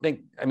don't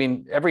think,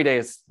 every day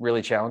is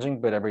really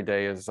challenging, but every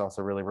day is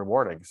also really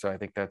rewarding. So I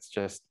think that's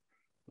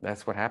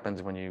what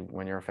happens when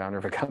you're a founder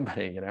of a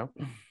company,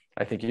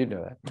 I think you'd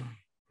know that.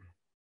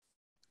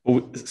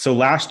 So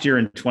last year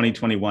in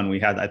 2021, we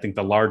had, I think,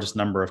 the largest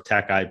number of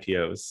tech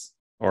IPOs,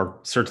 or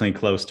certainly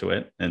close to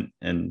it,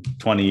 in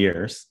 20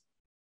 years.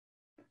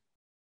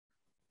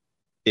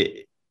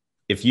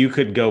 If you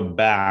could go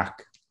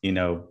back,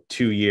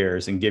 2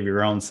 years and give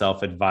your own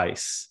self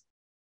advice,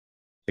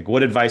 like,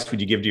 what advice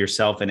would you give to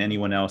yourself and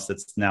anyone else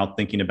that's now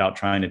thinking about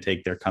trying to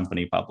take their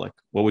company public?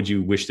 What would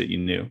you wish that you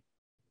knew?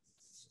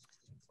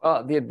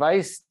 Well, the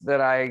advice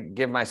that I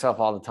give myself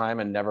all the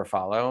time and never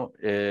follow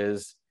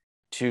is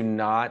to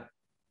not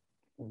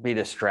be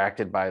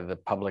distracted by the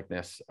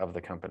publicness of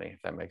the company,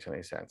 if that makes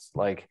any sense.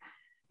 Like,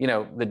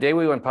 the day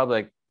we went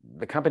public,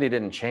 the company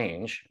didn't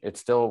change.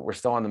 We're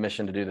still on the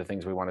mission to do the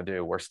things we want to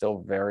do. We're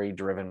still very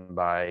driven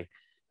by,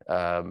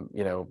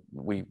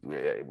 we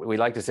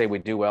like to say we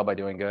do well by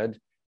doing good.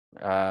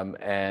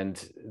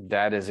 And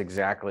that is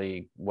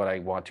exactly what I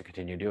want to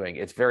continue doing.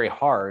 It's very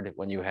hard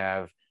when you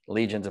have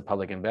legions of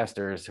public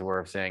investors who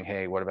are saying,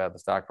 hey, what about the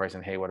stock price?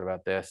 And hey, what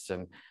about this?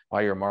 And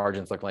why your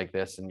margins look like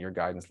this and your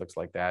guidance looks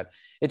like that?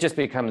 It just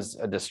becomes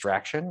a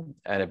distraction,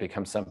 and it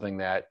becomes something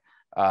that,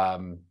 I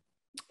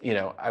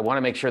want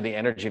to make sure the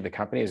energy of the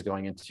company is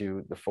going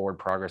into the forward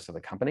progress of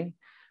the company.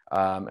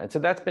 And so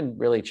that's been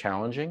really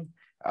challenging.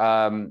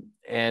 And,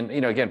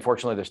 again,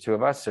 fortunately, there's 2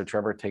 of us. So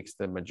Trevor takes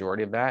the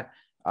majority of that.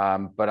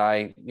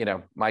 But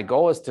my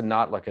goal is to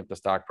not look at the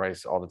stock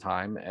price all the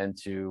time, and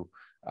to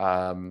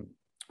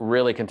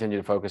really continue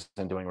to focus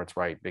on doing what's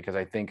right, because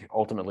I think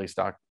ultimately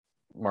stock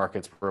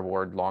markets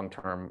reward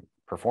long-term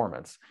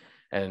performance.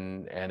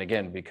 And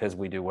again, because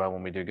we do well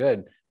when we do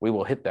good, we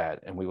will hit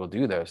that and we will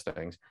do those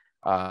things.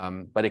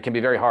 But it can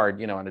be very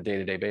hard, on a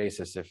day-to-day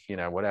basis, if,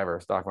 whatever,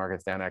 stock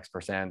market's down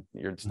X%,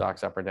 your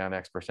stock's up or down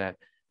X%,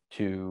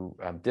 to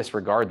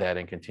disregard that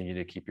and continue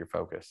to keep your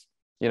focus.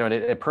 And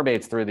it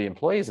permeates through the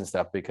employees and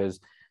stuff, because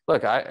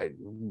look,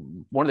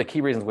 one of the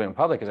key reasons we went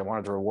public is I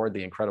wanted to reward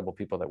the incredible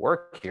people that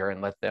work here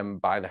and let them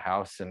buy the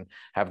house and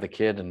have the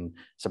kid and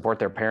support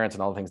their parents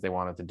and all the things they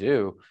wanted to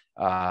do.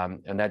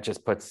 And that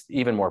just puts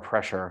even more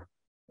pressure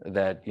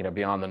that,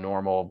 beyond the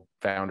normal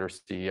founder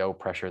CEO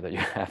pressure that you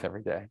have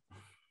every day.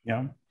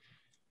 Yeah.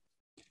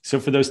 So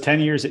for those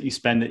 10 years that you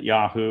spend at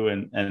Yahoo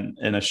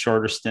and a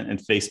shorter stint in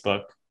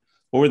Facebook,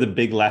 what were the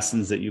big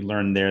lessons that you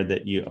learned there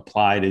that you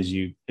applied as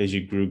you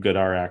grew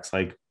GoodRx?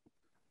 Like,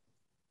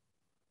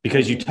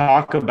 because you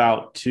talk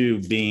about too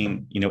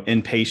being,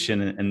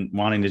 impatient and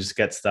wanting to just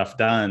get stuff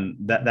done.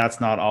 That's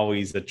not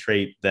always a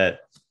trait that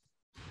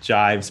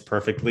jives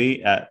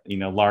perfectly at,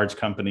 large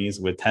companies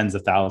with tens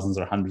of thousands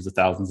or hundreds of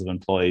thousands of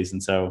employees.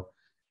 And so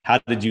how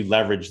did you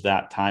leverage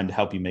that time to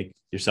help you make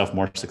yourself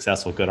more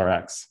successful at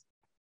GoodRx?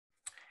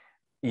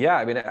 Yeah,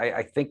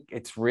 I think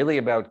it's really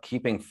about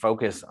keeping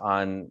focus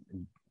on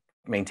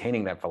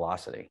maintaining that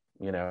velocity,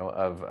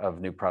 of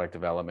new product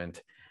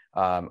development.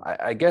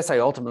 I guess I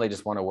ultimately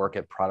just want to work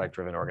at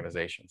product-driven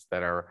organizations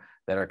that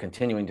are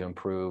continuing to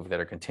improve, that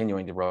are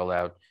continuing to roll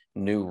out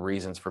new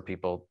reasons for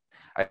people.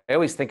 I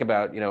always think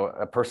about,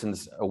 a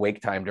person's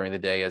awake time during the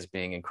day as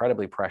being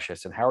incredibly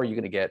precious, and how are you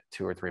going to get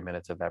 2 or 3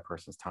 minutes of that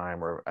person's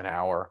time, or an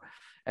hour?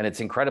 And it's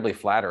incredibly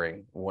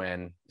flattering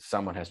when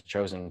someone has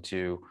chosen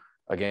to,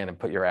 again, and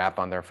put your app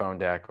on their phone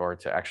deck, or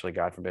to actually,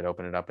 God forbid,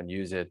 open it up and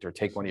use it, or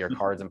take one of your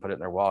cards and put it in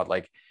their wallet.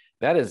 Like,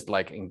 that is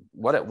like,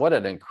 what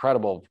an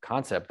incredible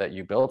concept that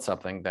you build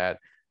something that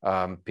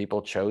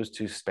people chose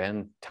to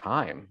spend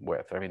time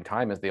with.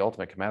 Time is the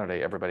ultimate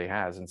commodity everybody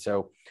has. And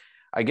so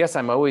I guess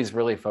I'm always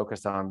really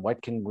focused on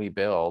what can we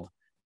build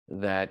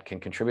that can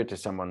contribute to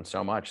someone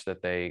so much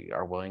that they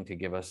are willing to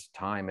give us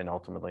time, and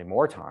ultimately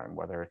more time.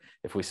 Whether,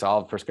 if we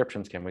solve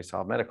prescriptions, can we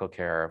solve medical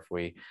care? If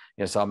we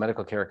solve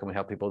medical care, can we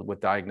help people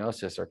with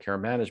diagnosis or care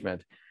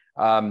management?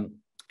 And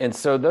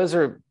so those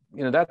are,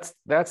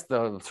 that's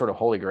the sort of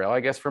holy grail, I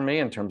guess, for me,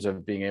 in terms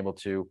of being able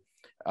to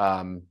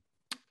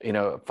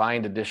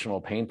find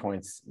additional pain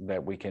points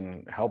that we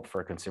can help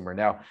for a consumer.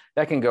 Now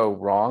that can go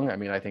wrong. I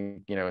mean, I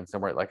think, in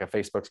somewhere like a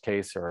Facebook's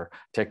case or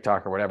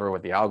TikTok or whatever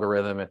with the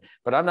algorithm,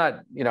 but I'm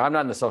not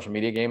in the social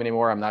media game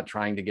anymore. I'm not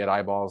trying to get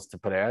eyeballs to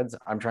put ads.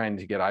 I'm trying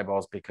to get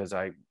eyeballs because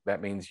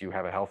that means you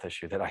have a health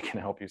issue that I can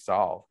help you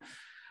solve.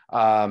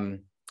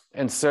 And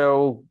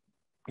so,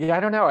 I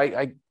don't know.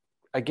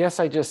 I guess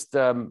I just,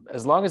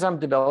 as long as I'm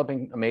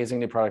developing amazing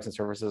new products and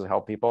services to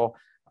help people,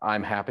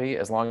 I'm happy,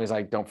 as long as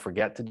I don't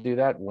forget to do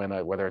that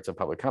whether it's a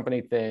public company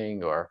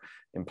thing or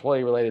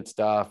employee related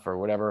stuff or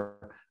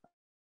whatever.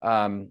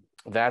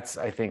 That's,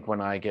 I think,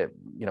 when I get,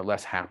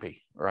 less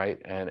happy.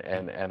 Right.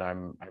 And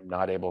I'm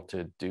not able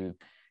to do,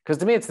 because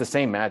to me, it's the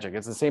same magic.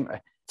 It's the same.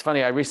 It's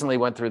funny. I recently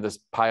went through this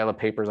pile of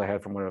papers I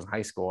had from when I was in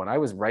high school, and I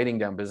was writing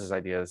down business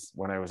ideas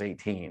when I was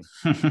 18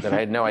 that I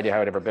had no idea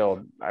how I'd ever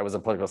build. I was a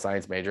political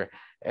science major,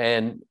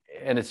 and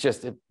it's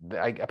just,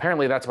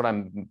 apparently that's what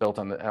I'm built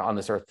on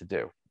this earth to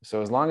do.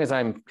 So as long as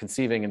I'm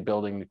conceiving and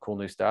building cool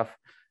new stuff,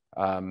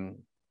 I'm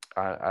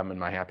in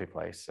my happy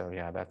place. So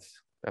yeah,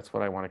 that's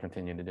what I want to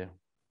continue to do.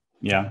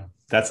 Yeah,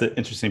 that's an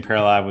interesting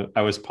parallel.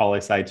 I was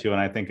poli-sci too,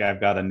 and I think I've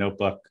got a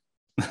notebook.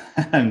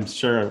 I'm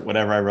sure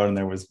whatever I wrote in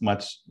there was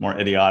much more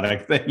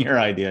idiotic than your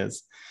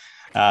ideas.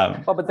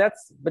 But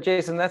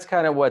Jason, that's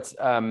kind of what's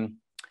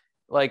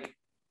like.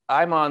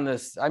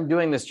 I'm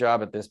doing this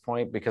job at this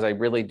point because I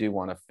really do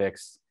want to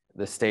fix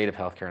the state of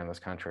healthcare in this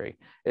country.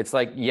 It's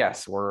like,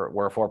 yes,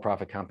 we're a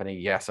for-profit company.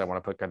 Yes, I want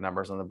to put good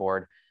numbers on the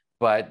board,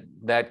 but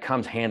that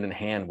comes hand in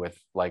hand with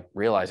like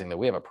realizing that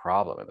we have a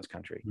problem in this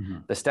country.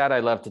 Mm-hmm. The stat I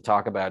love to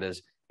talk about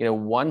is,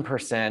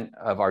 1%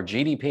 of our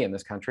GDP in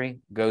this country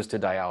goes to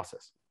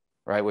dialysis,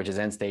 right? Which is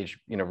end stage,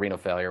 renal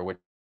failure, which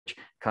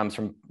comes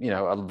from,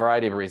 a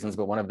variety of reasons.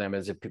 But one of them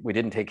is if we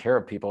didn't take care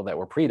of people that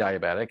were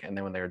pre-diabetic, and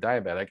then when they were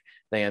diabetic,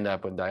 they end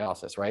up with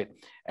dialysis, right?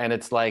 And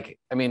it's like,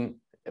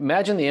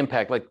 imagine the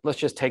impact. Like, let's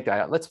just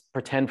let's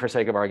pretend for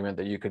sake of argument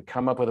that you could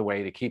come up with a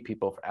way to keep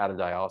people out of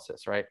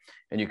dialysis, right?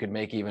 And you could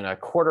make even a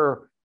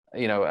quarter,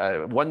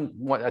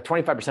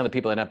 25% of the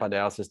people that end up on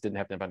dialysis didn't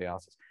have to end up on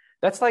dialysis.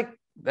 That's like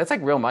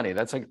real money.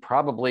 That's like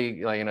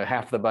probably,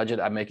 half the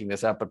budget. I'm making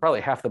this up, but probably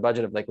half the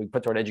budget of like we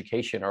put toward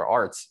education or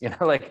arts,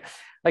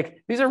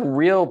 like these are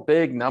real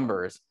big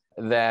numbers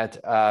that,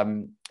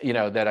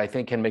 that I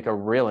think can make a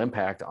real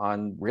impact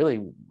on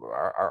really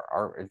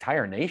our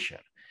entire nation.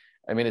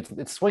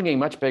 It's swinging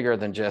much bigger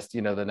than just,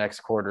 the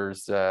next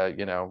quarter's,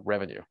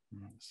 revenue.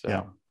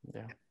 So,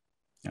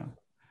 yeah.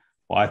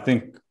 Well, I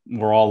think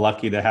we're all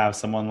lucky to have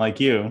someone like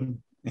you,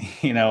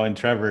 and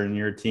Trevor and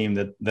your team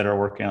that are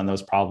working on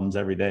those problems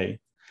every day.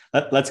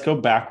 Let's go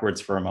backwards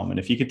for a moment.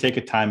 If you could take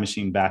a time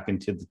machine back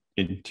into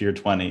your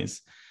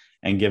 20s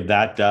and give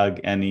that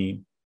Doug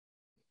any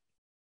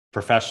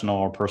professional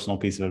or personal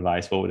piece of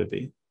advice, what would it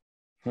be?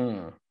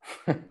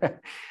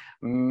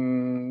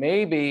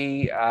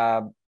 Maybe,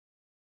 I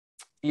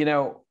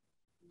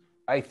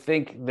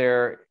think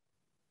there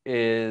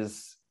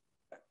is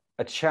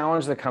a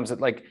challenge that comes with,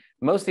 like,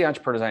 most of the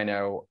entrepreneurs I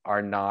know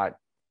are not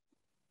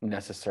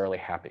necessarily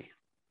happy.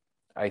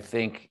 I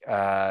think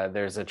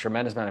there's a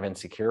tremendous amount of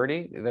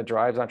insecurity that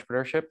drives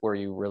entrepreneurship, where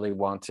you really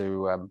want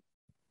to,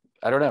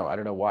 I don't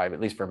know why, but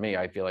at least for me,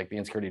 I feel like the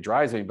insecurity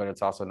drives me, but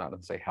it's also not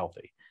necessarily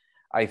healthy.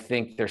 I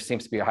think there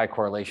seems to be a high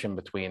correlation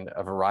between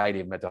a variety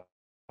of mental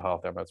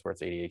health elements, where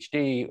it's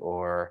ADHD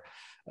or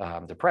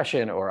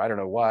depression, or I don't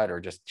know what,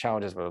 or just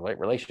challenges with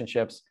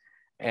relationships.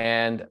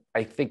 And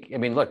I think,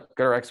 look,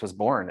 GoodRx was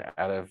born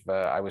out of,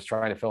 I was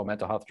trying to fill a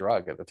mental health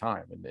drug at the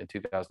time in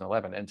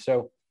 2011. And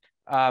so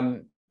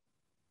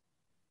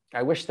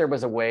I wish there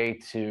was a way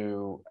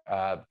to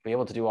be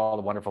able to do all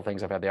the wonderful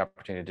things I've had the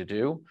opportunity to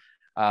do,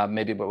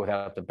 maybe, but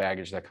without the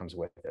baggage that comes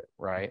with it,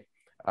 right?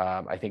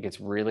 I think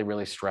it's really,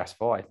 really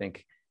stressful. I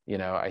think,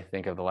 I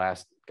think of the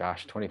last,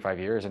 25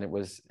 years, and it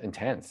was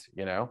intense,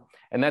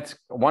 and that's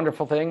a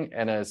wonderful thing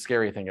and a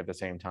scary thing at the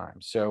same time.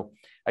 So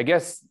I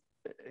guess,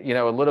 a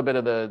little bit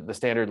of the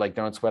standard, like,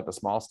 don't sweat the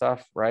small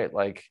stuff, right?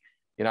 Like,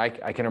 I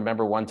can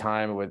remember one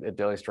time at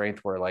Daily Strength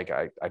where, like,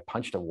 I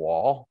punched a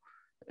wall,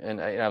 and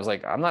I was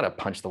like, I'm not a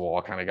punch the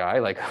wall kind of guy.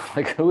 Like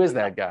who is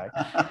that guy?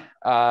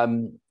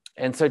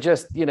 And so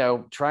just,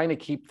 trying to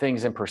keep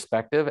things in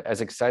perspective,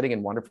 as exciting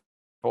and wonderful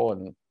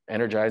and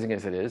energizing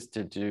as it is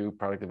to do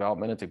product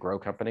development and to grow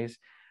companies,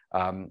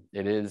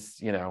 it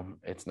is,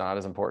 it's not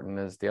as important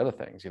as the other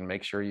things.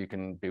 Make sure you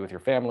can be with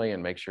your family,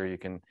 and make sure you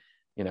can,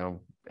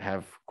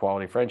 have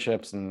quality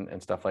friendships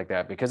and stuff like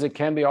that, because it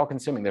can be all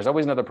consuming. There's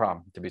always another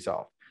problem to be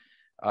solved.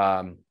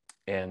 I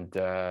think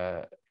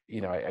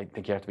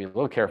you have to be a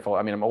little careful.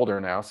 I'm older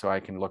now, so I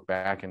can look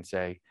back and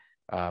say,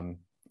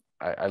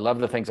 I love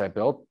the things I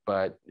built,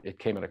 but it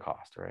came at a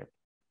cost, right?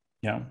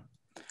 Yeah.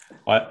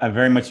 Well, I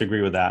very much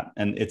agree with that.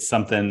 And it's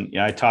something,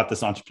 I taught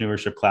this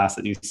entrepreneurship class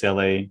at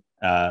UCLA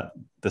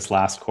this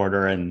last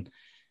quarter, and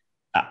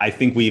I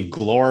think we've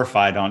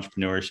glorified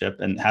entrepreneurship,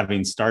 and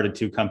having started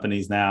 2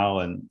 companies now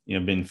and,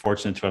 been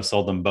fortunate to have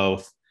sold them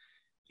both,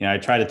 I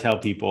try to tell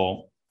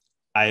people,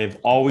 I've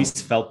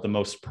always felt the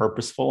most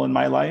purposeful in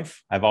my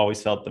life. I've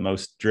always felt the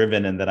most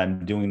driven and that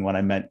I'm doing what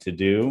I'm meant to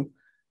do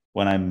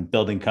when I'm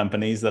building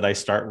companies that I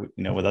start,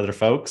 with other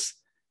folks.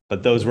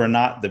 But those were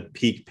not the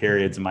peak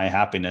periods of my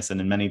happiness. And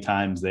in many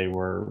times they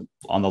were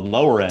on the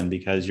lower end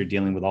because you're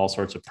dealing with all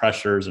sorts of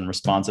pressures and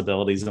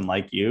responsibilities. And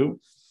like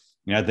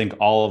I think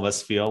all of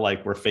us feel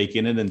like we're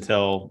faking it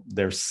until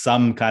there's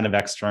some kind of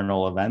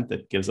external event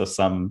that gives us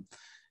some,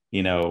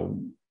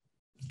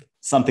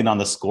 something on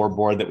the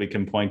scoreboard that we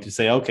can point to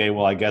say, okay,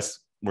 well, I guess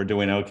we're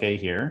doing okay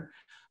here.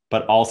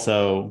 But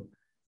also,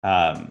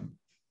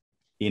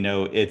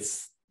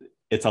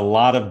 it's a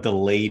lot of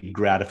delayed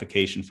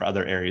gratification for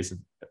other areas,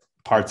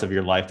 parts of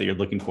your life that you're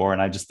looking for.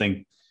 And I just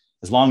think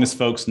as long as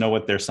folks know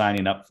what they're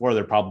signing up for,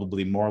 they're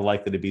probably more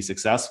likely to be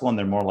successful, and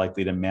they're more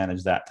likely to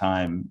manage that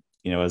time,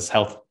 as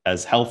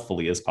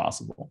healthfully as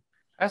possible.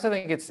 I also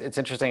think it's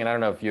interesting, and I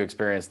don't know if you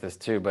experienced this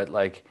too, but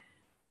like,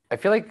 I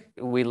feel like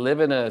we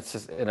live in a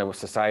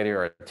society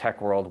or a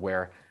tech world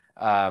where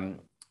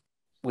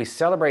we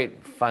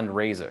celebrate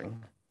fundraising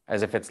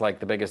as if it's like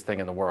the biggest thing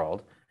in the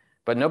world,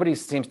 but nobody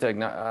seems to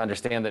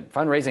understand that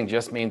fundraising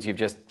just means you've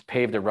just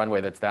paved a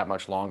runway that's that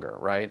much longer,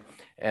 right?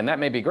 And that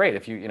may be great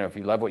if you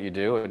love what you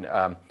do,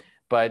 and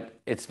but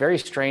it's very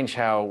strange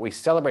how we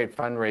celebrate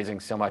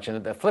fundraising so much.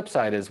 And the flip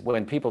side is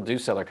when people do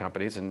sell their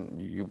companies,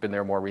 and you've been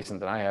there more recent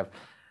than I have,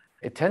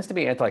 it tends to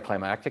be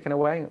anticlimactic in a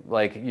way.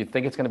 Like you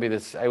think it's going to be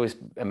this, I always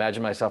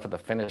imagine myself at the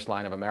finish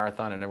line of a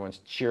marathon and everyone's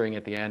cheering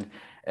at the end.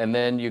 And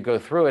then you go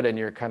through it and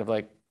you're kind of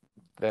like,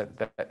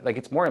 like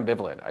it's more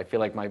ambivalent. I feel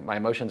like my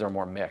emotions are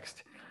more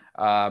mixed.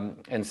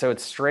 And so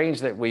it's strange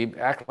that we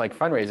act like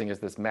fundraising is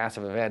this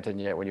massive event. And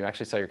yet when you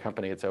actually sell your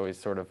company, it's always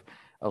sort of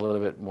a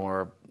little bit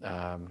more,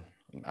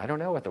 I don't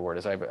know what the word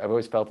is. I've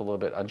always felt a little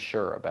bit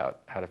unsure about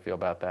how to feel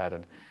about that.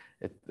 And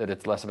that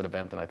it's less of an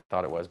event than I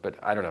thought it was, but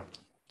I don't know,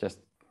 just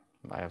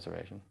my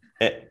observation.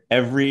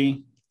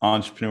 Every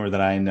entrepreneur that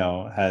I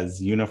know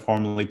has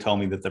uniformly told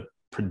me that the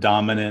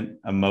predominant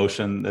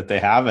emotion that they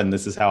have, and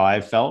this is how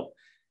I felt,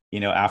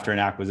 after an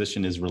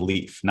acquisition, is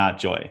relief, not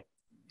joy.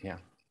 Yeah.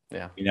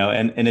 Yeah.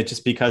 And it's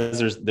just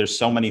because there's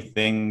so many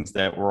things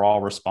that we're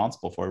all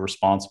responsible for. We're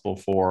responsible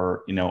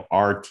for,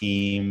 our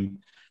team,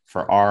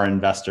 for our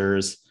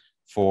investors,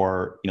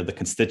 for, the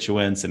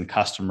constituents and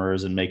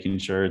customers, and making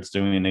sure it's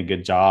doing a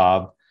good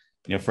job,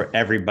 for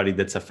everybody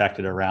that's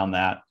affected around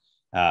that.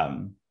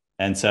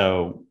 And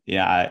so,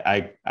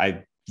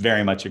 I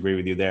very much agree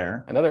with you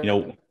there.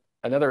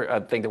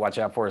 Another thing to watch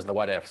out for is the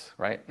what ifs,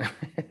 right?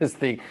 Is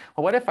well,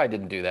 what if I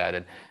didn't do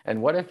that?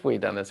 And what if we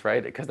done this,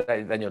 right? Because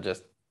then you'll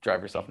just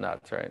drive yourself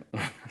nuts, right?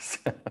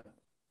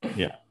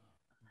 Yeah.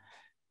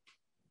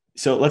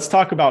 So let's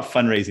talk about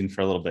fundraising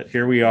for a little bit.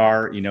 Here we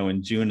are,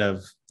 in June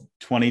of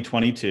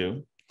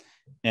 2022.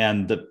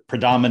 And the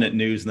predominant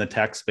news in the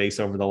tech space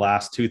over the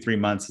last 2-3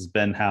 months has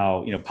been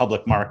how,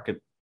 public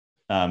market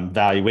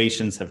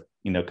valuations have,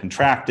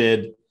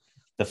 contracted.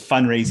 The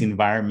fundraising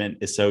environment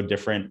is so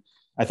different.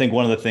 I think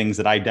one of the things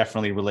that I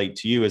definitely relate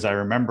to you is I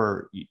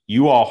remember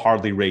you all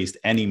hardly raised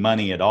any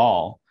money at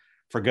all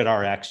for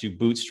GoodRx. You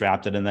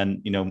bootstrapped it. And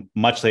then,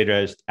 much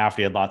later,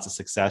 after you had lots of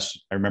success,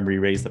 I remember you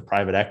raised the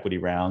private equity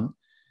round.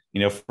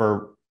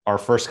 For our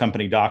first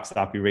company,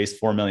 DocStop, we raised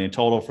 $4 million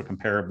total. For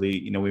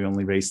Comparably, we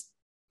only raised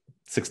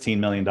 $16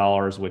 million,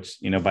 which,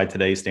 by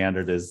today's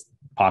standard is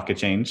pocket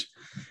change.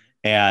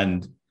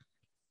 And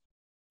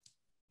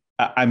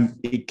I'm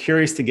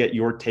curious to get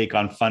your take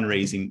on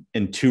fundraising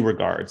in two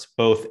regards.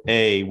 Both,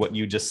 A, what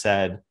you just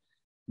said,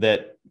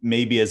 that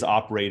maybe as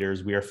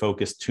operators, we are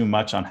focused too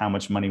much on how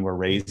much money we're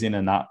raising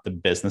and not the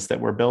business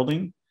that we're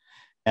building.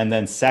 And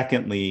then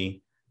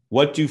secondly,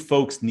 what do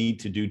folks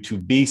need to do to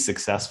be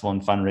successful in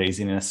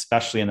fundraising, and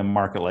especially in a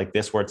market like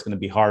this, where it's going to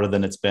be harder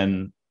than it's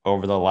been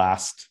over the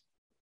last,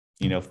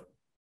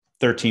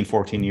 13,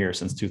 14 years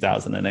since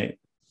 2008.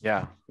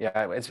 Yeah.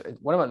 It's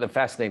one of the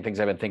fascinating things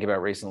I've been thinking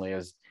about recently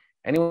is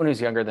anyone who's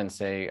younger than,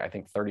 say, I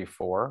think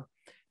 34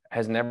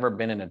 has never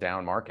been in a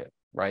down market,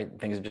 right?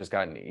 Things have just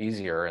gotten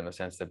easier in the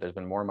sense that there's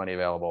been more money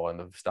available and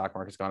the stock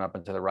market's gone up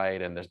and to the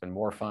right, and there's been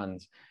more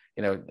funds,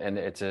 and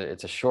it's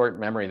a short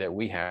memory that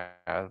we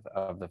have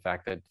of the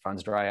fact that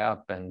funds dry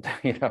up, and,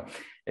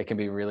 it can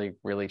be really,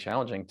 really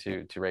challenging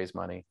to raise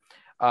money.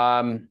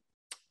 I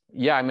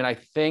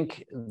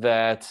think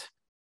that,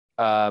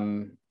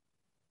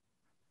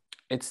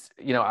 it's,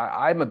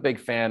 I'm a big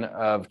fan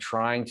of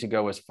trying to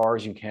go as far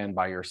as you can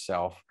by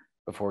yourself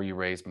before you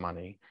raise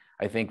money.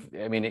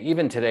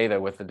 Even today, though,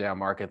 with the down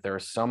market,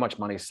 there's so much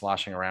money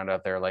sloshing around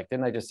out there. Like,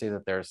 didn't I just see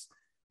that there's,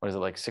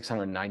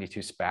 692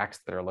 SPACs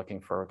that are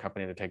looking for a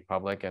company to take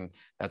public, and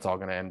that's all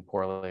going to end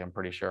poorly, I'm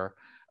pretty sure.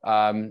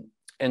 And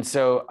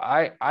so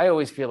I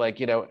always feel like,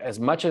 as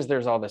much as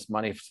there's all this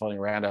money floating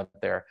around out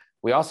there,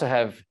 we also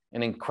have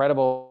an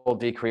incredible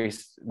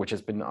decrease, which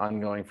has been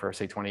ongoing for,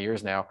 say, 20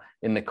 years now,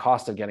 in the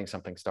cost of getting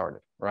something started,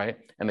 right?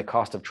 And the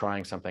cost of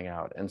trying something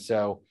out. And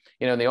so,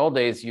 in the old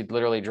days, you'd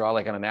literally draw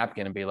like on a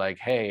napkin and be like,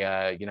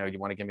 hey, you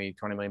want to give me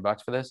 $20 million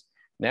for this?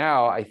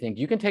 Now, I think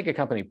you can take a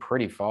company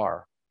pretty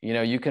far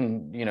you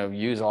can,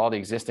 use all the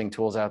existing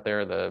tools out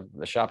there, the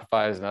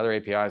Shopify's and other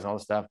APIs and all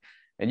this stuff,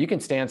 and you can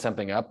stand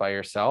something up by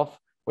yourself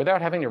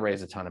without having to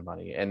raise a ton of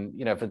money. And,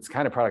 if it's the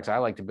kind of products I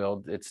like to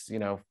build, it's,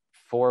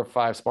 4 or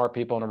 5 smart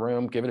people in a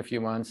room, give it a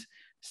few months,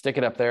 stick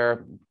it up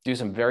there, do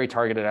some very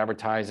targeted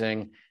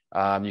advertising.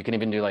 You can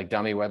even do like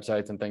dummy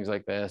websites and things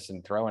like this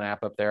and throw an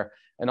app up there.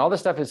 And all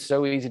this stuff is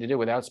so easy to do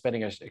without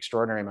spending an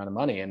extraordinary amount of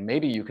money. And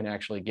maybe you can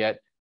actually get,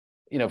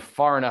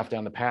 far enough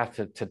down the path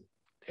to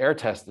air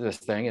test this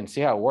thing and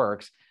see how it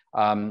works,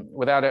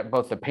 without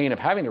both the pain of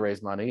having to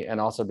raise money and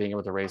also being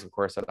able to raise, of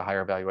course, at a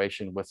higher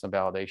valuation with some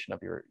validation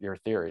of your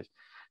theories.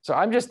 So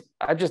I've just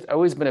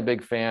always been a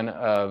big fan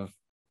of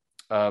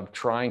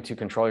trying to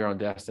control your own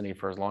destiny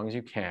for as long as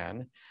you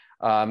can,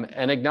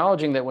 and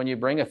acknowledging that when you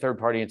bring a third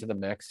party into the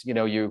mix,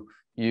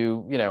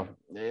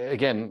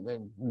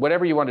 again,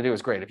 whatever you want to do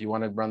is great. If you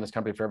want to run this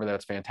company forever,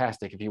 that's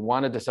fantastic. If you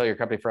wanted to sell your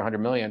company for 100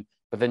 million,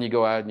 but then you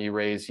go out and you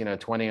raise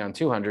 20 on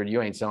 200,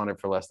 you ain't selling it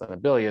for less than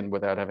 $1 billion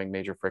without having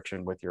major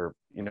friction with your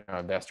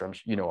investor.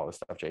 All this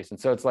stuff, Jason.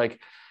 So it's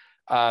like,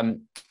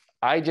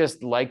 I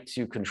just like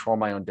to control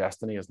my own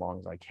destiny as long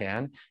as I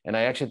can. And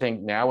I actually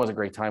think now is a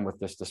great time with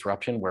this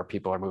disruption where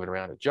people are moving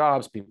around to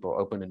jobs, people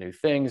open to new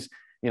things.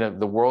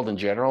 The world in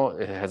general,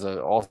 it has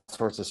all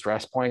sorts of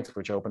stress points,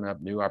 which open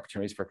up new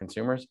opportunities for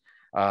consumers.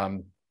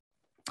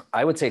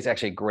 I would say it's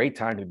actually a great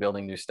time to be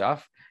building new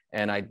stuff.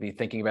 And I'd be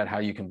thinking about how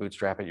you can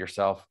bootstrap it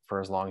yourself for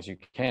as long as you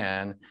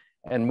can,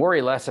 and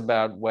worry less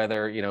about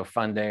whether,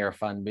 Fund A or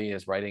Fund B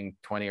is writing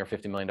 $20 or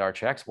 $50 million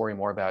checks. Worry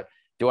more about,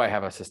 do I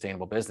have a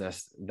sustainable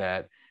business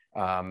that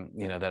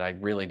that I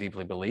really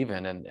deeply believe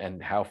in,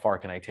 and how far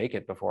can I take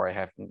it before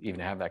I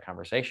even have that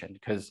conversation?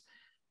 Because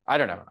I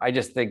don't know. I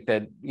just think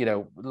that,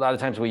 a lot of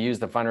times we use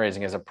the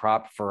fundraising as a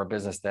prop for a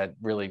business that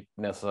really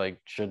necessarily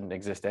shouldn't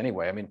exist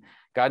anyway. I mean,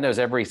 God knows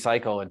every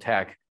cycle in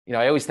tech,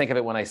 I always think of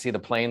it when I see the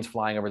planes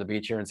flying over the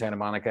beach here in Santa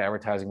Monica,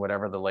 advertising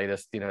whatever the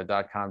latest,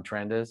 .com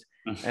trend is.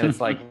 And it's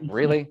like,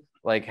 really?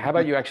 Like, how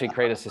about you actually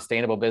create a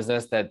sustainable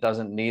business that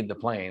doesn't need the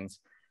planes?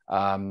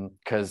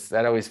 Because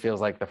that always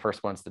feels like the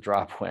first ones to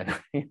drop when,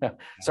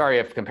 sorry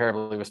if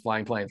comparably was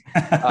flying planes. We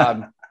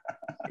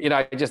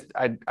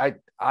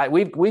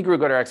grew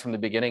GoodRx from the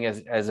beginning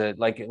as a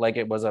like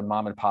it was a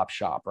mom and pop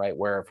shop, right?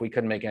 Where if we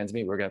couldn't make ends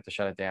meet, we were gonna have to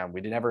shut it down.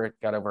 We never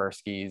got over our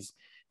skis.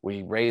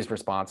 We raised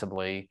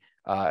responsibly,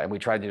 and we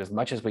tried to do as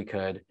much as we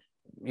could.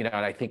 And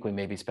I think we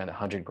maybe spent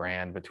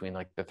 $100,000 between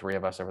like the 3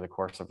 of us over the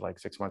course of like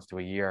 6 months to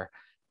a year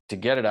to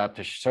get it up,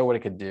 to show what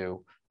it could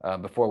do,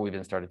 before we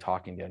even started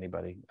talking to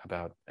anybody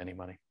about any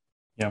money.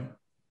 Yeah.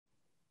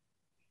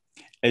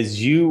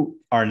 As you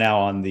are now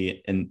on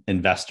the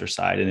investor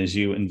side, and as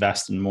you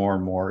invest in more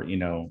and more,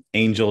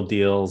 angel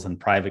deals and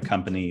private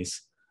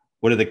companies,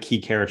 what are the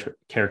key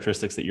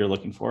characteristics that you're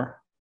looking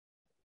for?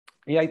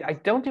 Yeah, I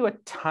don't do a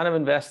ton of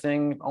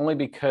investing, only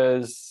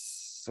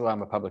because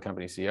I'm a public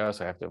company CEO,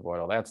 so I have to avoid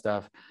all that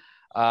stuff.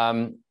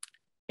 But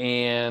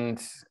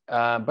I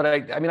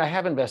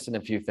have invested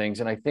in a few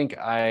things, and I think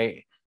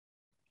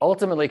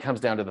ultimately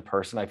comes down to the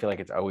person. I feel like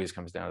it always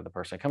comes down to the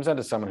person. It comes down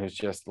to someone who's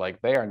just like,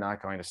 they are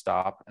not going to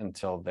stop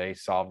until they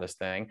solve this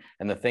thing.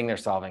 And the thing they're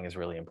solving is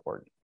really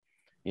important.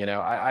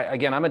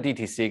 Again, I'm a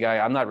DTC guy.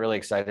 I'm not really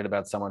excited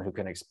about someone who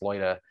can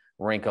exploit a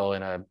wrinkle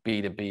in a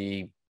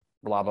B2B,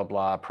 blah, blah,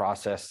 blah,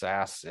 process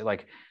SaaS.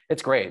 Like,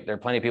 it's great. There are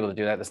plenty of people that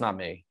do that. That's not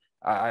me.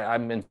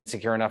 I'm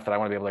insecure enough that I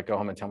want to be able to go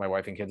home and tell my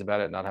wife and kids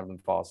about it and not have them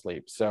fall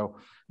asleep. So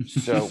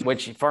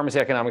which pharmacy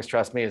economics,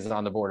 trust me, is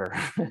on the border.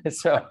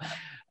 So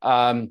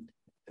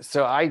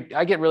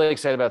I get really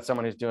excited about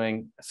someone who's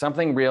doing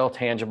something real,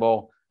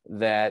 tangible,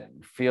 that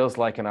feels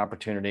like an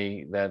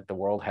opportunity that the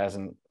world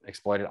hasn't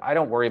exploited. I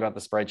don't worry about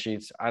the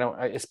spreadsheets.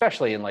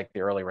 Especially in like the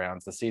early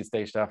rounds, the seed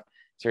stage stuff,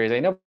 Series A,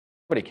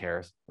 nobody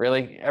cares.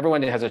 Really,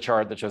 everyone has a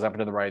chart that shows up and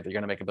to the right that you're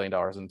going to make $1 billion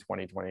in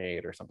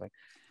 2028 or something.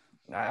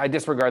 I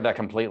disregard that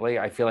completely.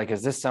 I feel like,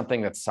 is this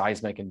something that's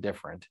seismic and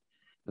different,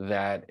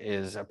 that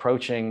is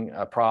approaching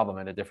a problem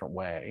in a different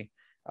way?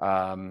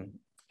 And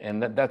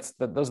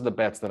those are the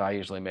bets that I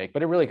usually make.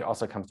 But it really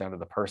also comes down to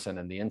the person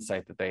and the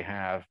insight that they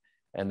have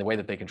and the way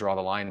that they can draw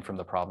the line from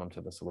the problem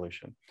to the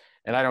solution.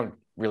 And I don't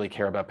really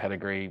care about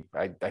pedigree.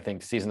 I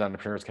think seasoned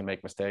entrepreneurs can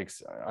make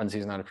mistakes.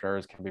 Unseasoned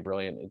entrepreneurs can be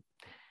brilliant.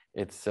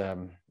 It's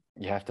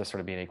you have to sort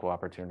of be an equal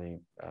opportunity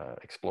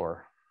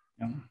explorer.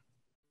 Yeah.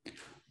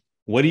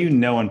 What do you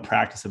know and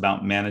practice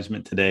about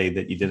management today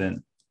that you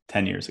didn't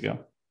 10 years ago?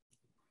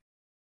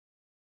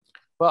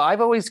 Well, I've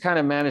always kind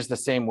of managed the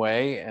same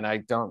way, and I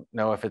don't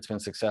know if it's been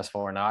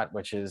successful or not,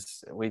 which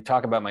is, we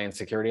talk about my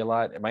insecurity a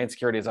lot. My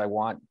insecurity is I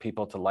want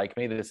people to like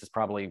me. This is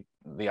probably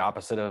the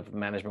opposite of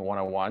management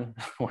 101,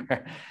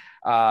 where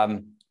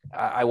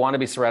I want to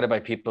be surrounded by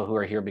people who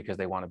are here because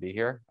they want to be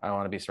here. I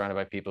want to be surrounded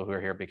by people who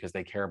are here because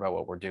they care about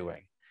what we're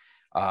doing.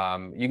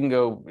 You can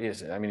go,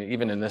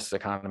 even in this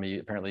economy,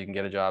 apparently you can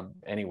get a job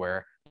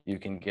anywhere. You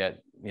can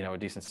get, a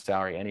decent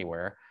salary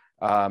anywhere.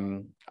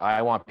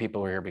 I want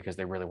people who are here because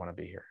they really want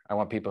to be here. I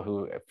want people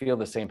who feel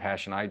the same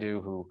passion I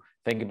do, who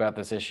think about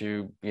this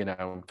issue,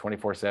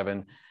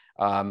 24/7.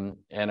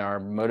 and are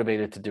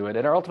motivated to do it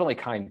and are ultimately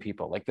kind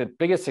people. Like the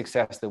biggest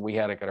success that we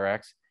had at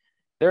GoodRx,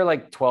 there are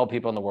like 12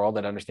 people in the world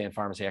that understand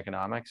pharmacy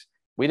economics.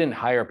 We didn't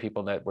hire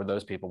people that were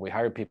those people. We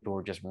hired people who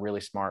were just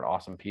really smart,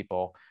 awesome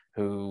people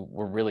who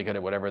were really good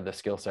at whatever the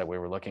skill set we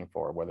were looking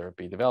for, whether it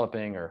be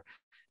developing or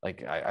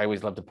like I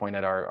always love to point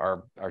at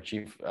our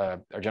chief,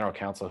 our general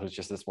counsel, who's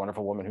just this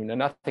wonderful woman who knew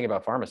nothing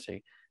about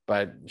pharmacy,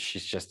 but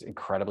she's just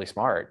incredibly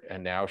smart.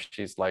 And now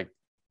she's like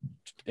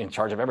in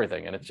charge of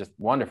everything. And it's just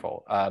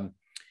wonderful.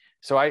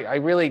 So I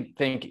really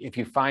think if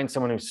you find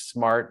someone who's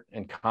smart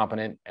and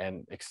competent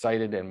and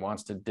excited and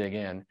wants to dig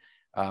in,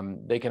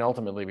 they can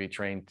ultimately be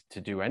trained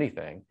to do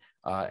anything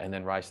and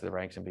then rise to the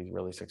ranks and be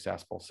really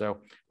successful.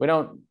 So we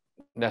don't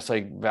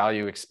necessarily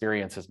value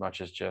experience as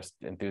much as just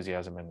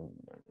enthusiasm and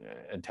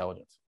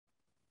intelligence.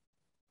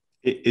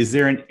 Is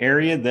there an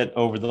area that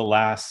over the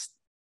last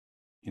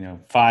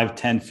 5,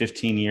 10,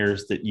 15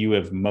 years that you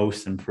have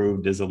most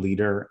improved as a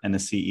leader and a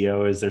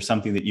CEO? Is there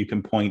something that you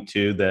can point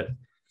to that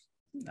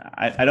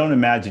I don't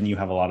imagine you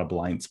have a lot of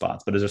blind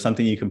spots, but is there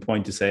something you can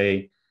point to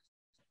say,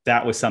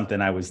 that was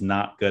something I was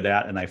not good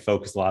at and I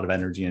focused a lot of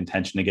energy and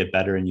attention to get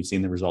better and you've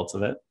seen the results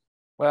of it?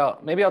 Well,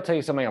 maybe I'll tell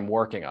you something I'm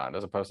working on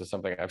as opposed to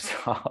something I've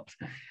solved.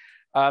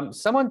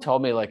 Someone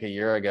told me like a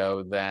year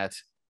ago that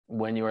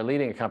when you are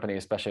leading a company,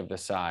 especially of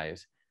this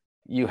size,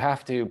 you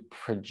have to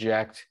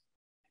project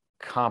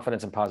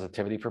confidence and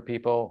positivity for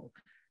people.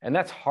 And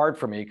that's hard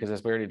for me because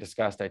as we already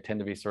discussed, I tend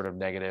to be sort of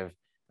negative.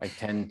 I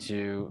tend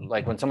to,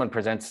 like when someone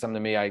presents something to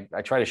me, I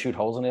try to shoot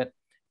holes in it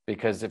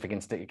because if it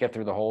can get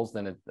through the holes,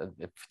 then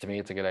to me,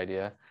 it's a good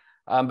idea.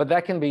 But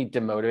that can be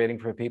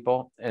demotivating for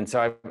people. And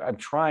so I'm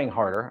trying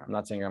harder. I'm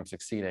not saying I'm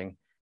succeeding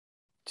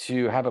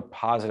to have a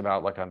positive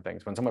outlook on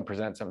things. When someone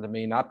presents something to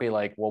me, not be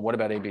like, well, what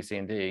about A, B, C,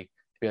 and D?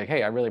 Be like,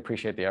 hey, I really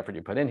appreciate the effort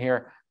you put in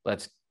here.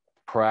 Let's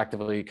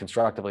proactively,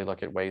 constructively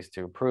look at ways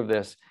to improve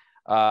this.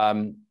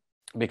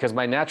 Because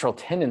my natural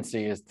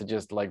tendency is to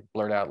just like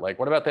blurt out like,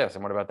 what about this?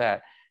 And what about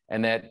that?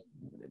 And that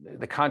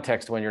the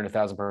context when you're in a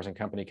 1,000-person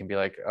company can be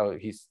like, oh,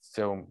 he's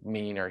so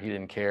mean, or he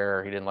didn't care,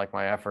 or he didn't like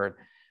my effort.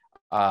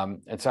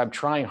 And so I'm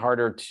trying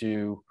harder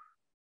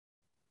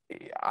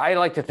I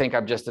like to think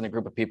I'm just in a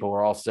group of people who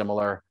are all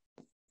similar.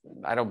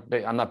 I'm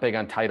not big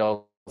on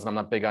titles, and I'm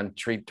not big on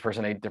treat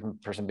person A,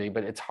 different person B,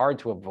 but it's hard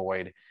to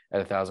avoid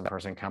at a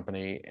 1,000-person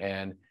company.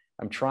 And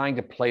I'm trying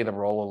to play the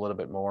role a little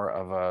bit more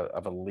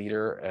of a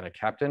leader and a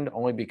captain,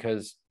 only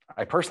because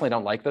I personally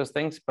don't like those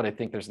things, but I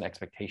think there's an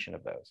expectation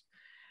of those.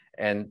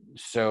 And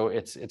so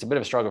it's a bit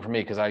of a struggle for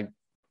me because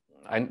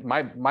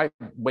my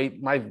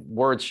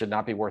words should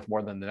not be worth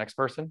more than the next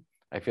person.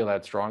 I feel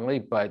that strongly,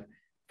 but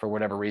for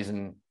whatever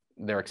reason,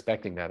 they're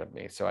expecting that of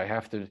me. So I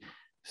have to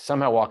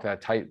somehow walk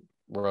that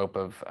tightrope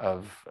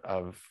of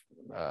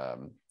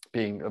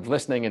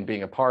listening and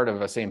being a part of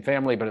the same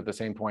family, but at the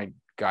same point,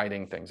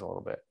 guiding things a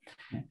little bit.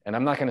 And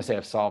I'm not going to say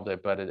I've solved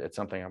it, but it's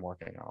something I'm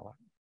working on a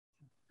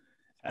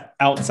lot.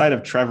 Outside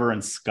of Trevor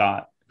and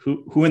Scott,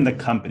 who in the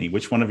company,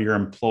 which one of your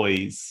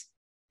employees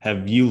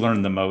have you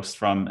learned the most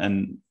from,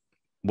 and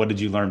what did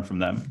you learn from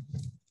them?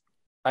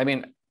 I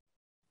mean,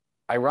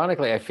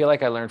 ironically, I feel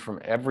like I learned from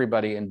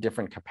everybody in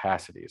different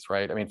capacities,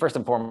 right? I mean, first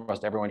and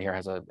foremost, everyone here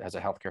has a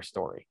healthcare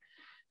story.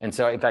 And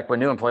so in fact, when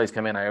new employees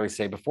come in, I always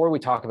say, before we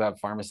talk about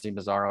pharmacy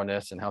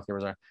bizarro-ness and healthcare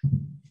bizarro,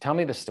 tell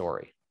me the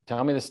story.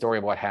 Tell me the story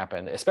of what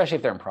happened, especially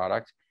if they're in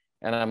product.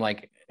 And I'm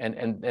like,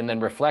 and then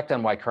reflect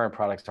on why current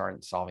products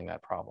aren't solving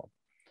that problem.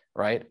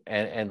 Right.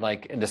 And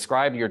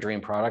describe your dream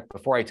product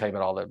before I tell you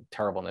about all the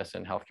terribleness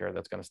in healthcare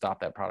that's going to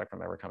stop that product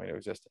from ever coming to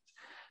existence.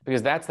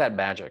 Because that's that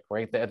magic,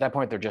 right? At that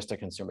point, they're just a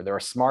consumer. They're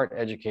a smart,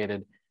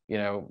 educated,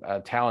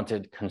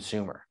 talented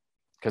consumer,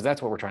 because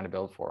that's what we're trying to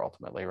build for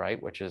ultimately,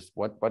 right? Which is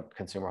what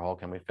consumer hole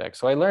can we fix?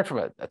 So I learned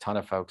from a ton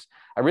of folks.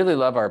 I really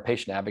love our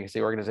patient advocacy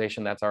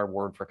organization. That's our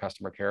word for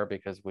customer care,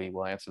 because we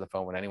will answer the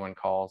phone when anyone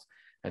calls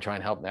and try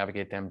and help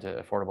navigate them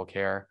to affordable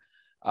care.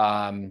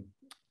 I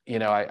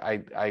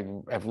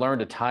have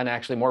learned a ton.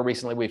 Actually, more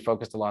recently, we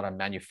focused a lot on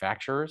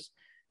manufacturers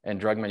and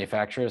drug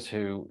manufacturers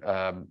who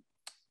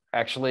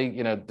actually,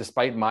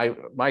 despite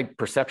my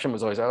perception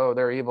was always, oh,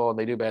 they're evil and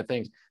they do bad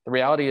things. The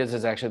reality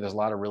is actually there's a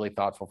lot of really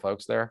thoughtful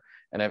folks there.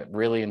 And I've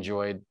really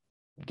enjoyed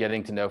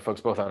getting to know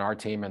folks both on our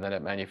team and then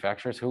at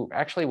manufacturers who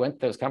actually went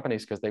to those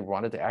companies because they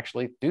wanted to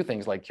actually do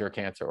things like cure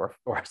cancer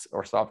or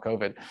solve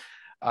COVID.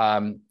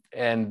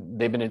 And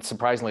they've been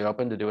surprisingly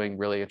open to doing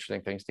really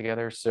interesting things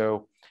together.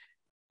 So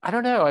I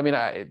don't know. I mean,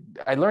 I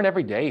learn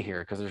every day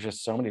here because there's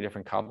just so many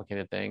different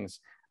complicated things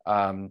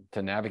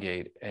to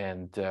navigate.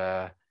 And,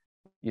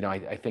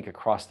 I think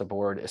across the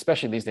board,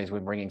 especially these days, we're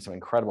bringing some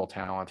incredible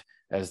talent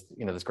as,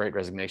 this great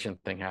resignation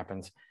thing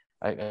happens.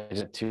 I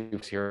did 2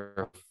 weeks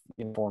here,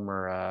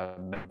 former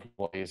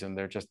employees, and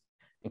they're just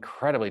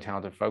incredibly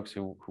talented folks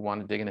who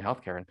want to dig into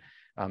healthcare.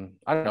 And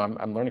I don't know,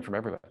 I'm learning from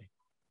everybody.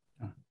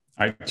 All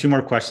right, 2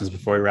 more questions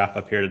before we wrap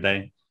up here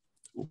today.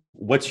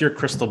 What's your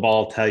crystal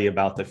ball tell you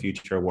about the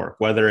future of work,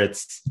 whether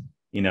it's,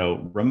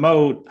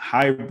 remote,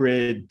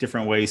 hybrid,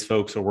 different ways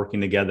folks are working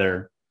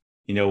together?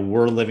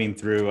 We're living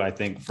through, I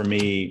think for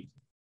me,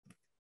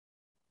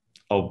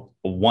 a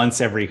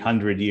once every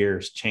 100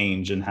 years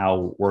change in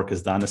how work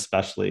is done,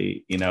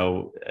 especially,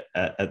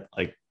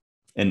 like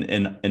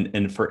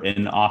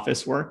in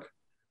office work.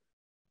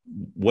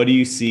 What do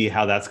you see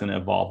how that's going to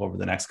evolve over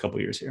the next couple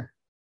of years here?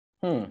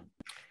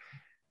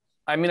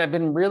 I mean, I've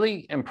been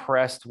really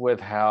impressed with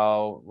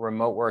how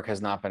remote work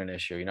has not been an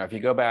issue. If you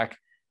go back,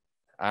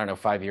 I don't know,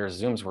 5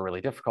 years, Zooms were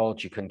really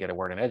difficult. You couldn't get a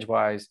word in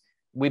edgewise.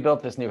 We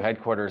built this new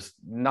headquarters,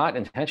 not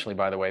intentionally,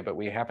 by the way, but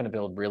we happen to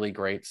build really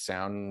great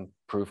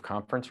soundproof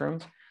conference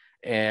rooms.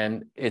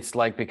 And it's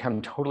like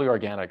become totally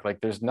organic.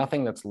 Like there's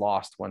nothing that's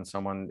lost when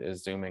someone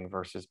is Zooming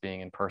versus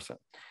being in person.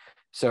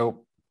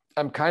 So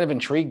I'm kind of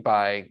intrigued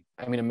by,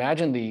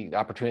 imagine the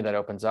opportunity that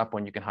opens up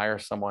when you can hire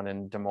someone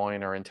in Des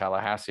Moines or in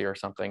Tallahassee or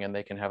something, and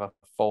they can have a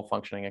full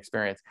functioning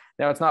experience.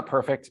 Now, it's not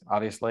perfect,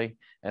 obviously,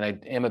 and I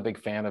am a big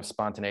fan of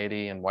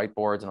spontaneity and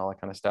whiteboards and all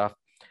that kind of stuff.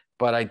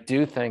 But I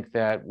do think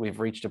that we've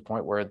reached a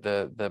point where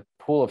the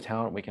pool of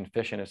talent we can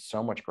fish in is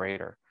so much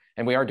greater.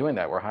 And we are doing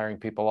that. We're hiring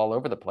people all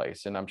over the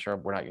place. And I'm sure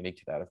we're not unique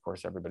to that. Of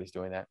course, everybody's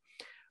doing that.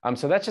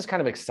 So that's just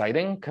kind of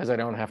exciting because I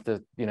don't have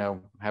to,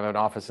 have an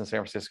office in San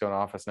Francisco, an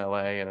office in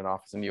LA, and an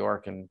office in New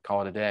York and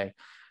call it a day.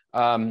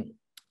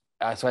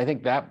 So I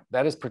think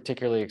that is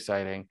particularly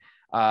exciting.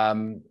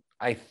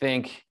 I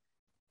think,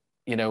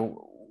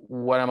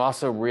 what I'm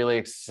also really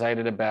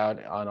excited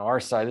about on our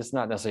side, it's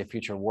not necessarily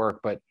future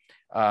work, but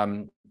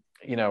I'm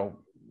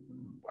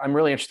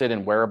really interested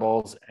in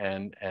wearables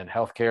and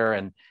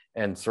healthcare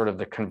and sort of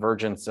the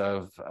convergence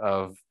of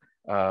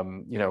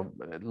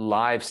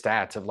live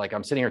stats of like,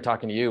 I'm sitting here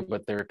talking to you,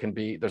 but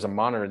there's a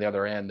monitor at the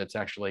other end that's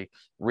actually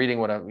reading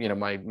what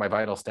my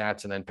vital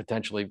stats and then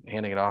potentially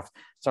handing it off.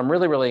 So I'm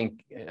really, really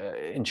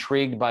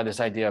intrigued by this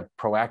idea of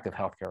proactive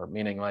healthcare,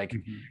 meaning like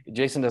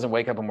Jason doesn't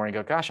wake up in the morning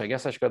and go, gosh, I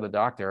guess I should go to the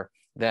doctor,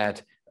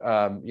 that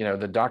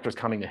the doctor's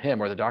coming to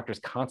him or the doctor's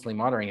constantly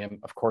monitoring him,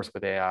 of course,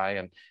 with AI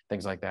and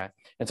things like that.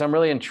 And so I'm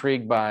really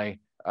intrigued by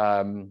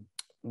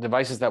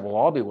devices that we'll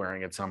all be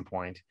wearing at some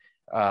point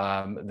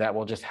that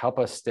will just help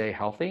us stay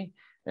healthy.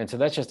 And so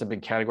that's just a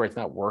big category. It's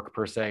not work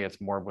per se, it's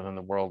more within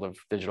the world of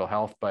digital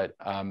health, but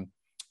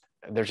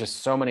there's just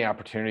so many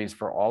opportunities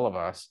for all of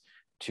us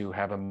to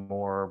have a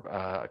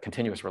more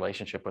continuous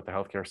relationship with the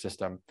healthcare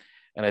system.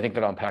 And I think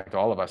that'll impact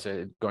all of us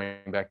going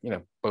back,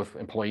 both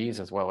employees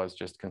as well as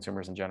just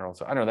consumers in general.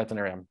 So I don't know, that's an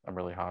area I'm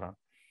really hot on.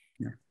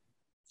 Yeah.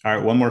 All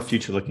right, one more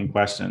future looking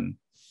question.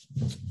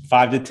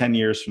 5 to 10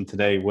 years from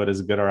today, what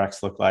does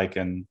GoodRx look like?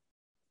 And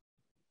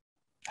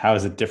how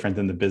is it different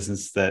than the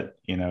business that,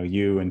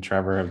 you and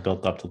Trevor have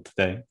built up till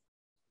today?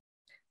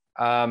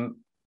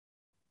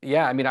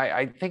 Yeah,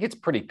 I think it's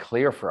pretty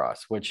clear for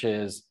us, which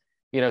is,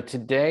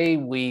 today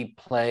we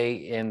play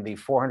in the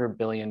 $400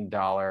 billion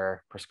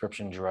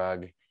prescription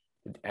drug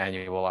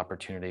annual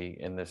opportunity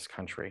in this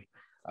country.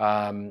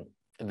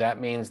 That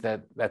means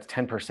that's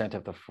 10%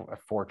 of the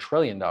 $4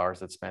 trillion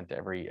that's spent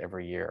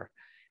every year.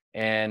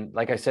 And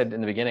like I said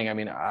in the beginning,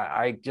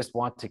 I just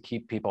want to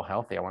keep people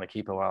healthy. I want to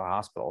keep people out of the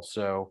hospital.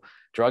 So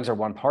drugs are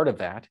one part of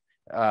that,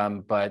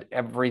 but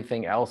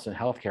everything else in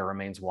healthcare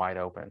remains wide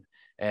open.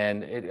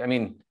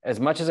 And as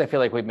much as I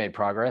feel like we've made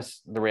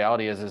progress, the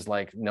reality is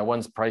like no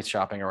one's price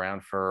shopping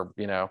around for,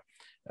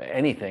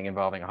 anything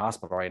involving a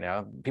hospital right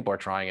now. People are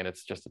trying it.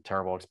 It's just a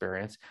terrible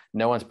experience.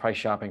 No one's price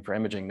shopping for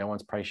imaging. No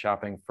one's price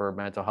shopping for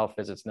mental health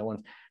visits.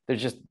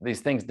 There's just,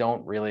 these things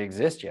don't really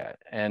exist yet.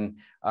 And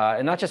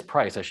not just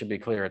price, I should be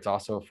clear. It's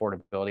also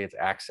affordability. It's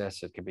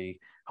access. It could be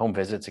home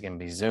visits. It can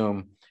be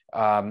Zoom.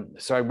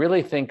 So I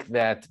really think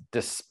that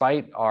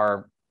despite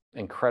our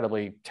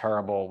incredibly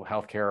terrible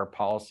healthcare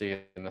policy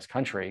in this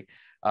country,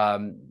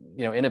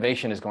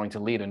 innovation is going to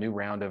lead a new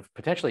round of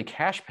potentially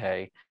cash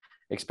pay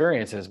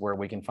experiences where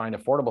we can find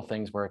affordable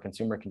things where a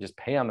consumer can just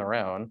pay on their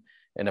own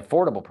an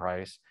affordable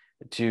price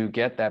to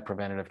get that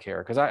preventative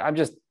care. Because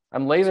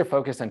I'm laser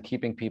focused on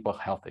keeping people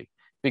healthy,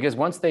 because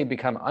once they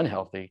become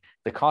unhealthy,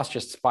 the costs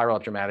just spiral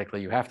up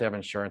dramatically. You have to have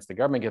insurance, the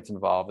government gets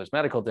involved, there's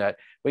medical debt,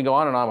 we go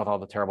on and on with all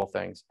the terrible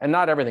things. And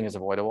not everything is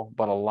avoidable,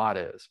 but a lot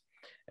is.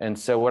 And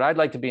so what I'd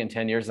like to be in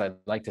 10 years, I'd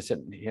like to sit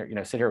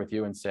here with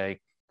you and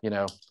say,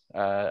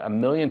 1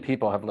 million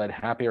people have led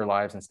happier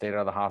lives and stayed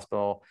out of the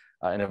hospital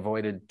and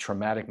avoided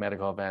traumatic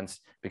medical events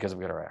because of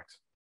GoodRx.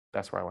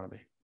 That's where I want to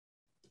be.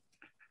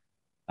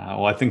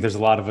 Well, I think there's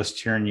a lot of us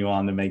cheering you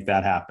on to make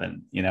that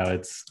happen.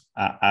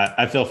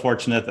 I feel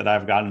fortunate that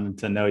I've gotten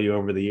to know you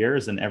over the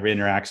years, and every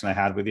interaction I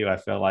had with you, I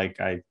feel like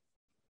I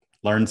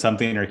learned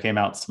something or came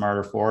out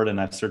smarter for it. And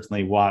I've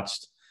certainly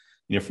watched,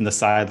 from the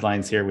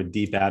sidelines here with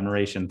deep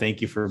admiration.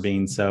 Thank you for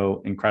being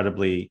so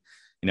incredibly,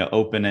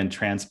 open and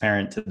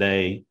transparent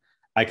today.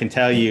 I can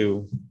tell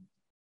you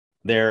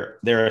there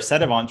are a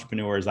set of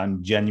entrepreneurs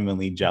I'm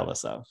genuinely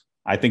jealous of.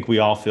 I think we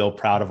all feel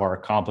proud of our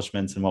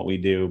accomplishments and what we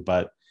do,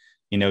 but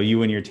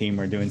you and your team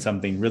are doing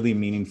something really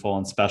meaningful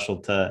and special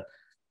to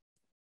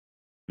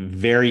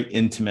very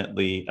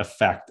intimately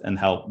affect and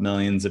help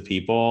millions of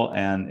people.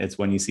 And it's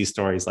when you see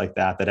stories like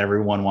that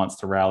everyone wants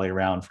to rally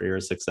around for your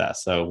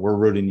success. So we're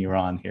rooting you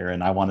on here,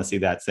 and I want to see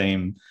that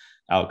same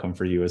outcome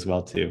for you as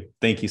well too.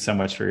 Thank you so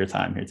much for your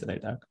time here today,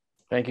 Doug.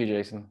 Thank you,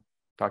 Jason.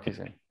 Talk to you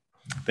soon.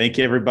 Thank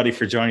you, everybody,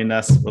 for joining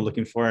us. We're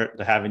looking forward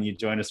to having you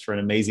join us for an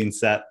amazing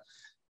set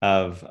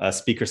of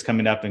speakers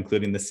coming up,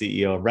 including the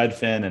CEO of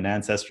Redfin and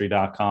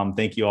Ancestry.com.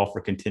 Thank you all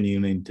for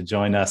continuing to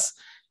join us.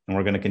 And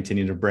we're going to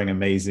continue to bring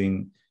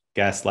amazing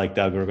guests like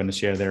Doug who are going to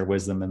share their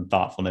wisdom and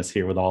thoughtfulness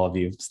here with all of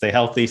you. Stay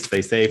healthy,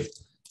 stay safe.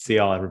 See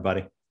y'all,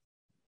 everybody.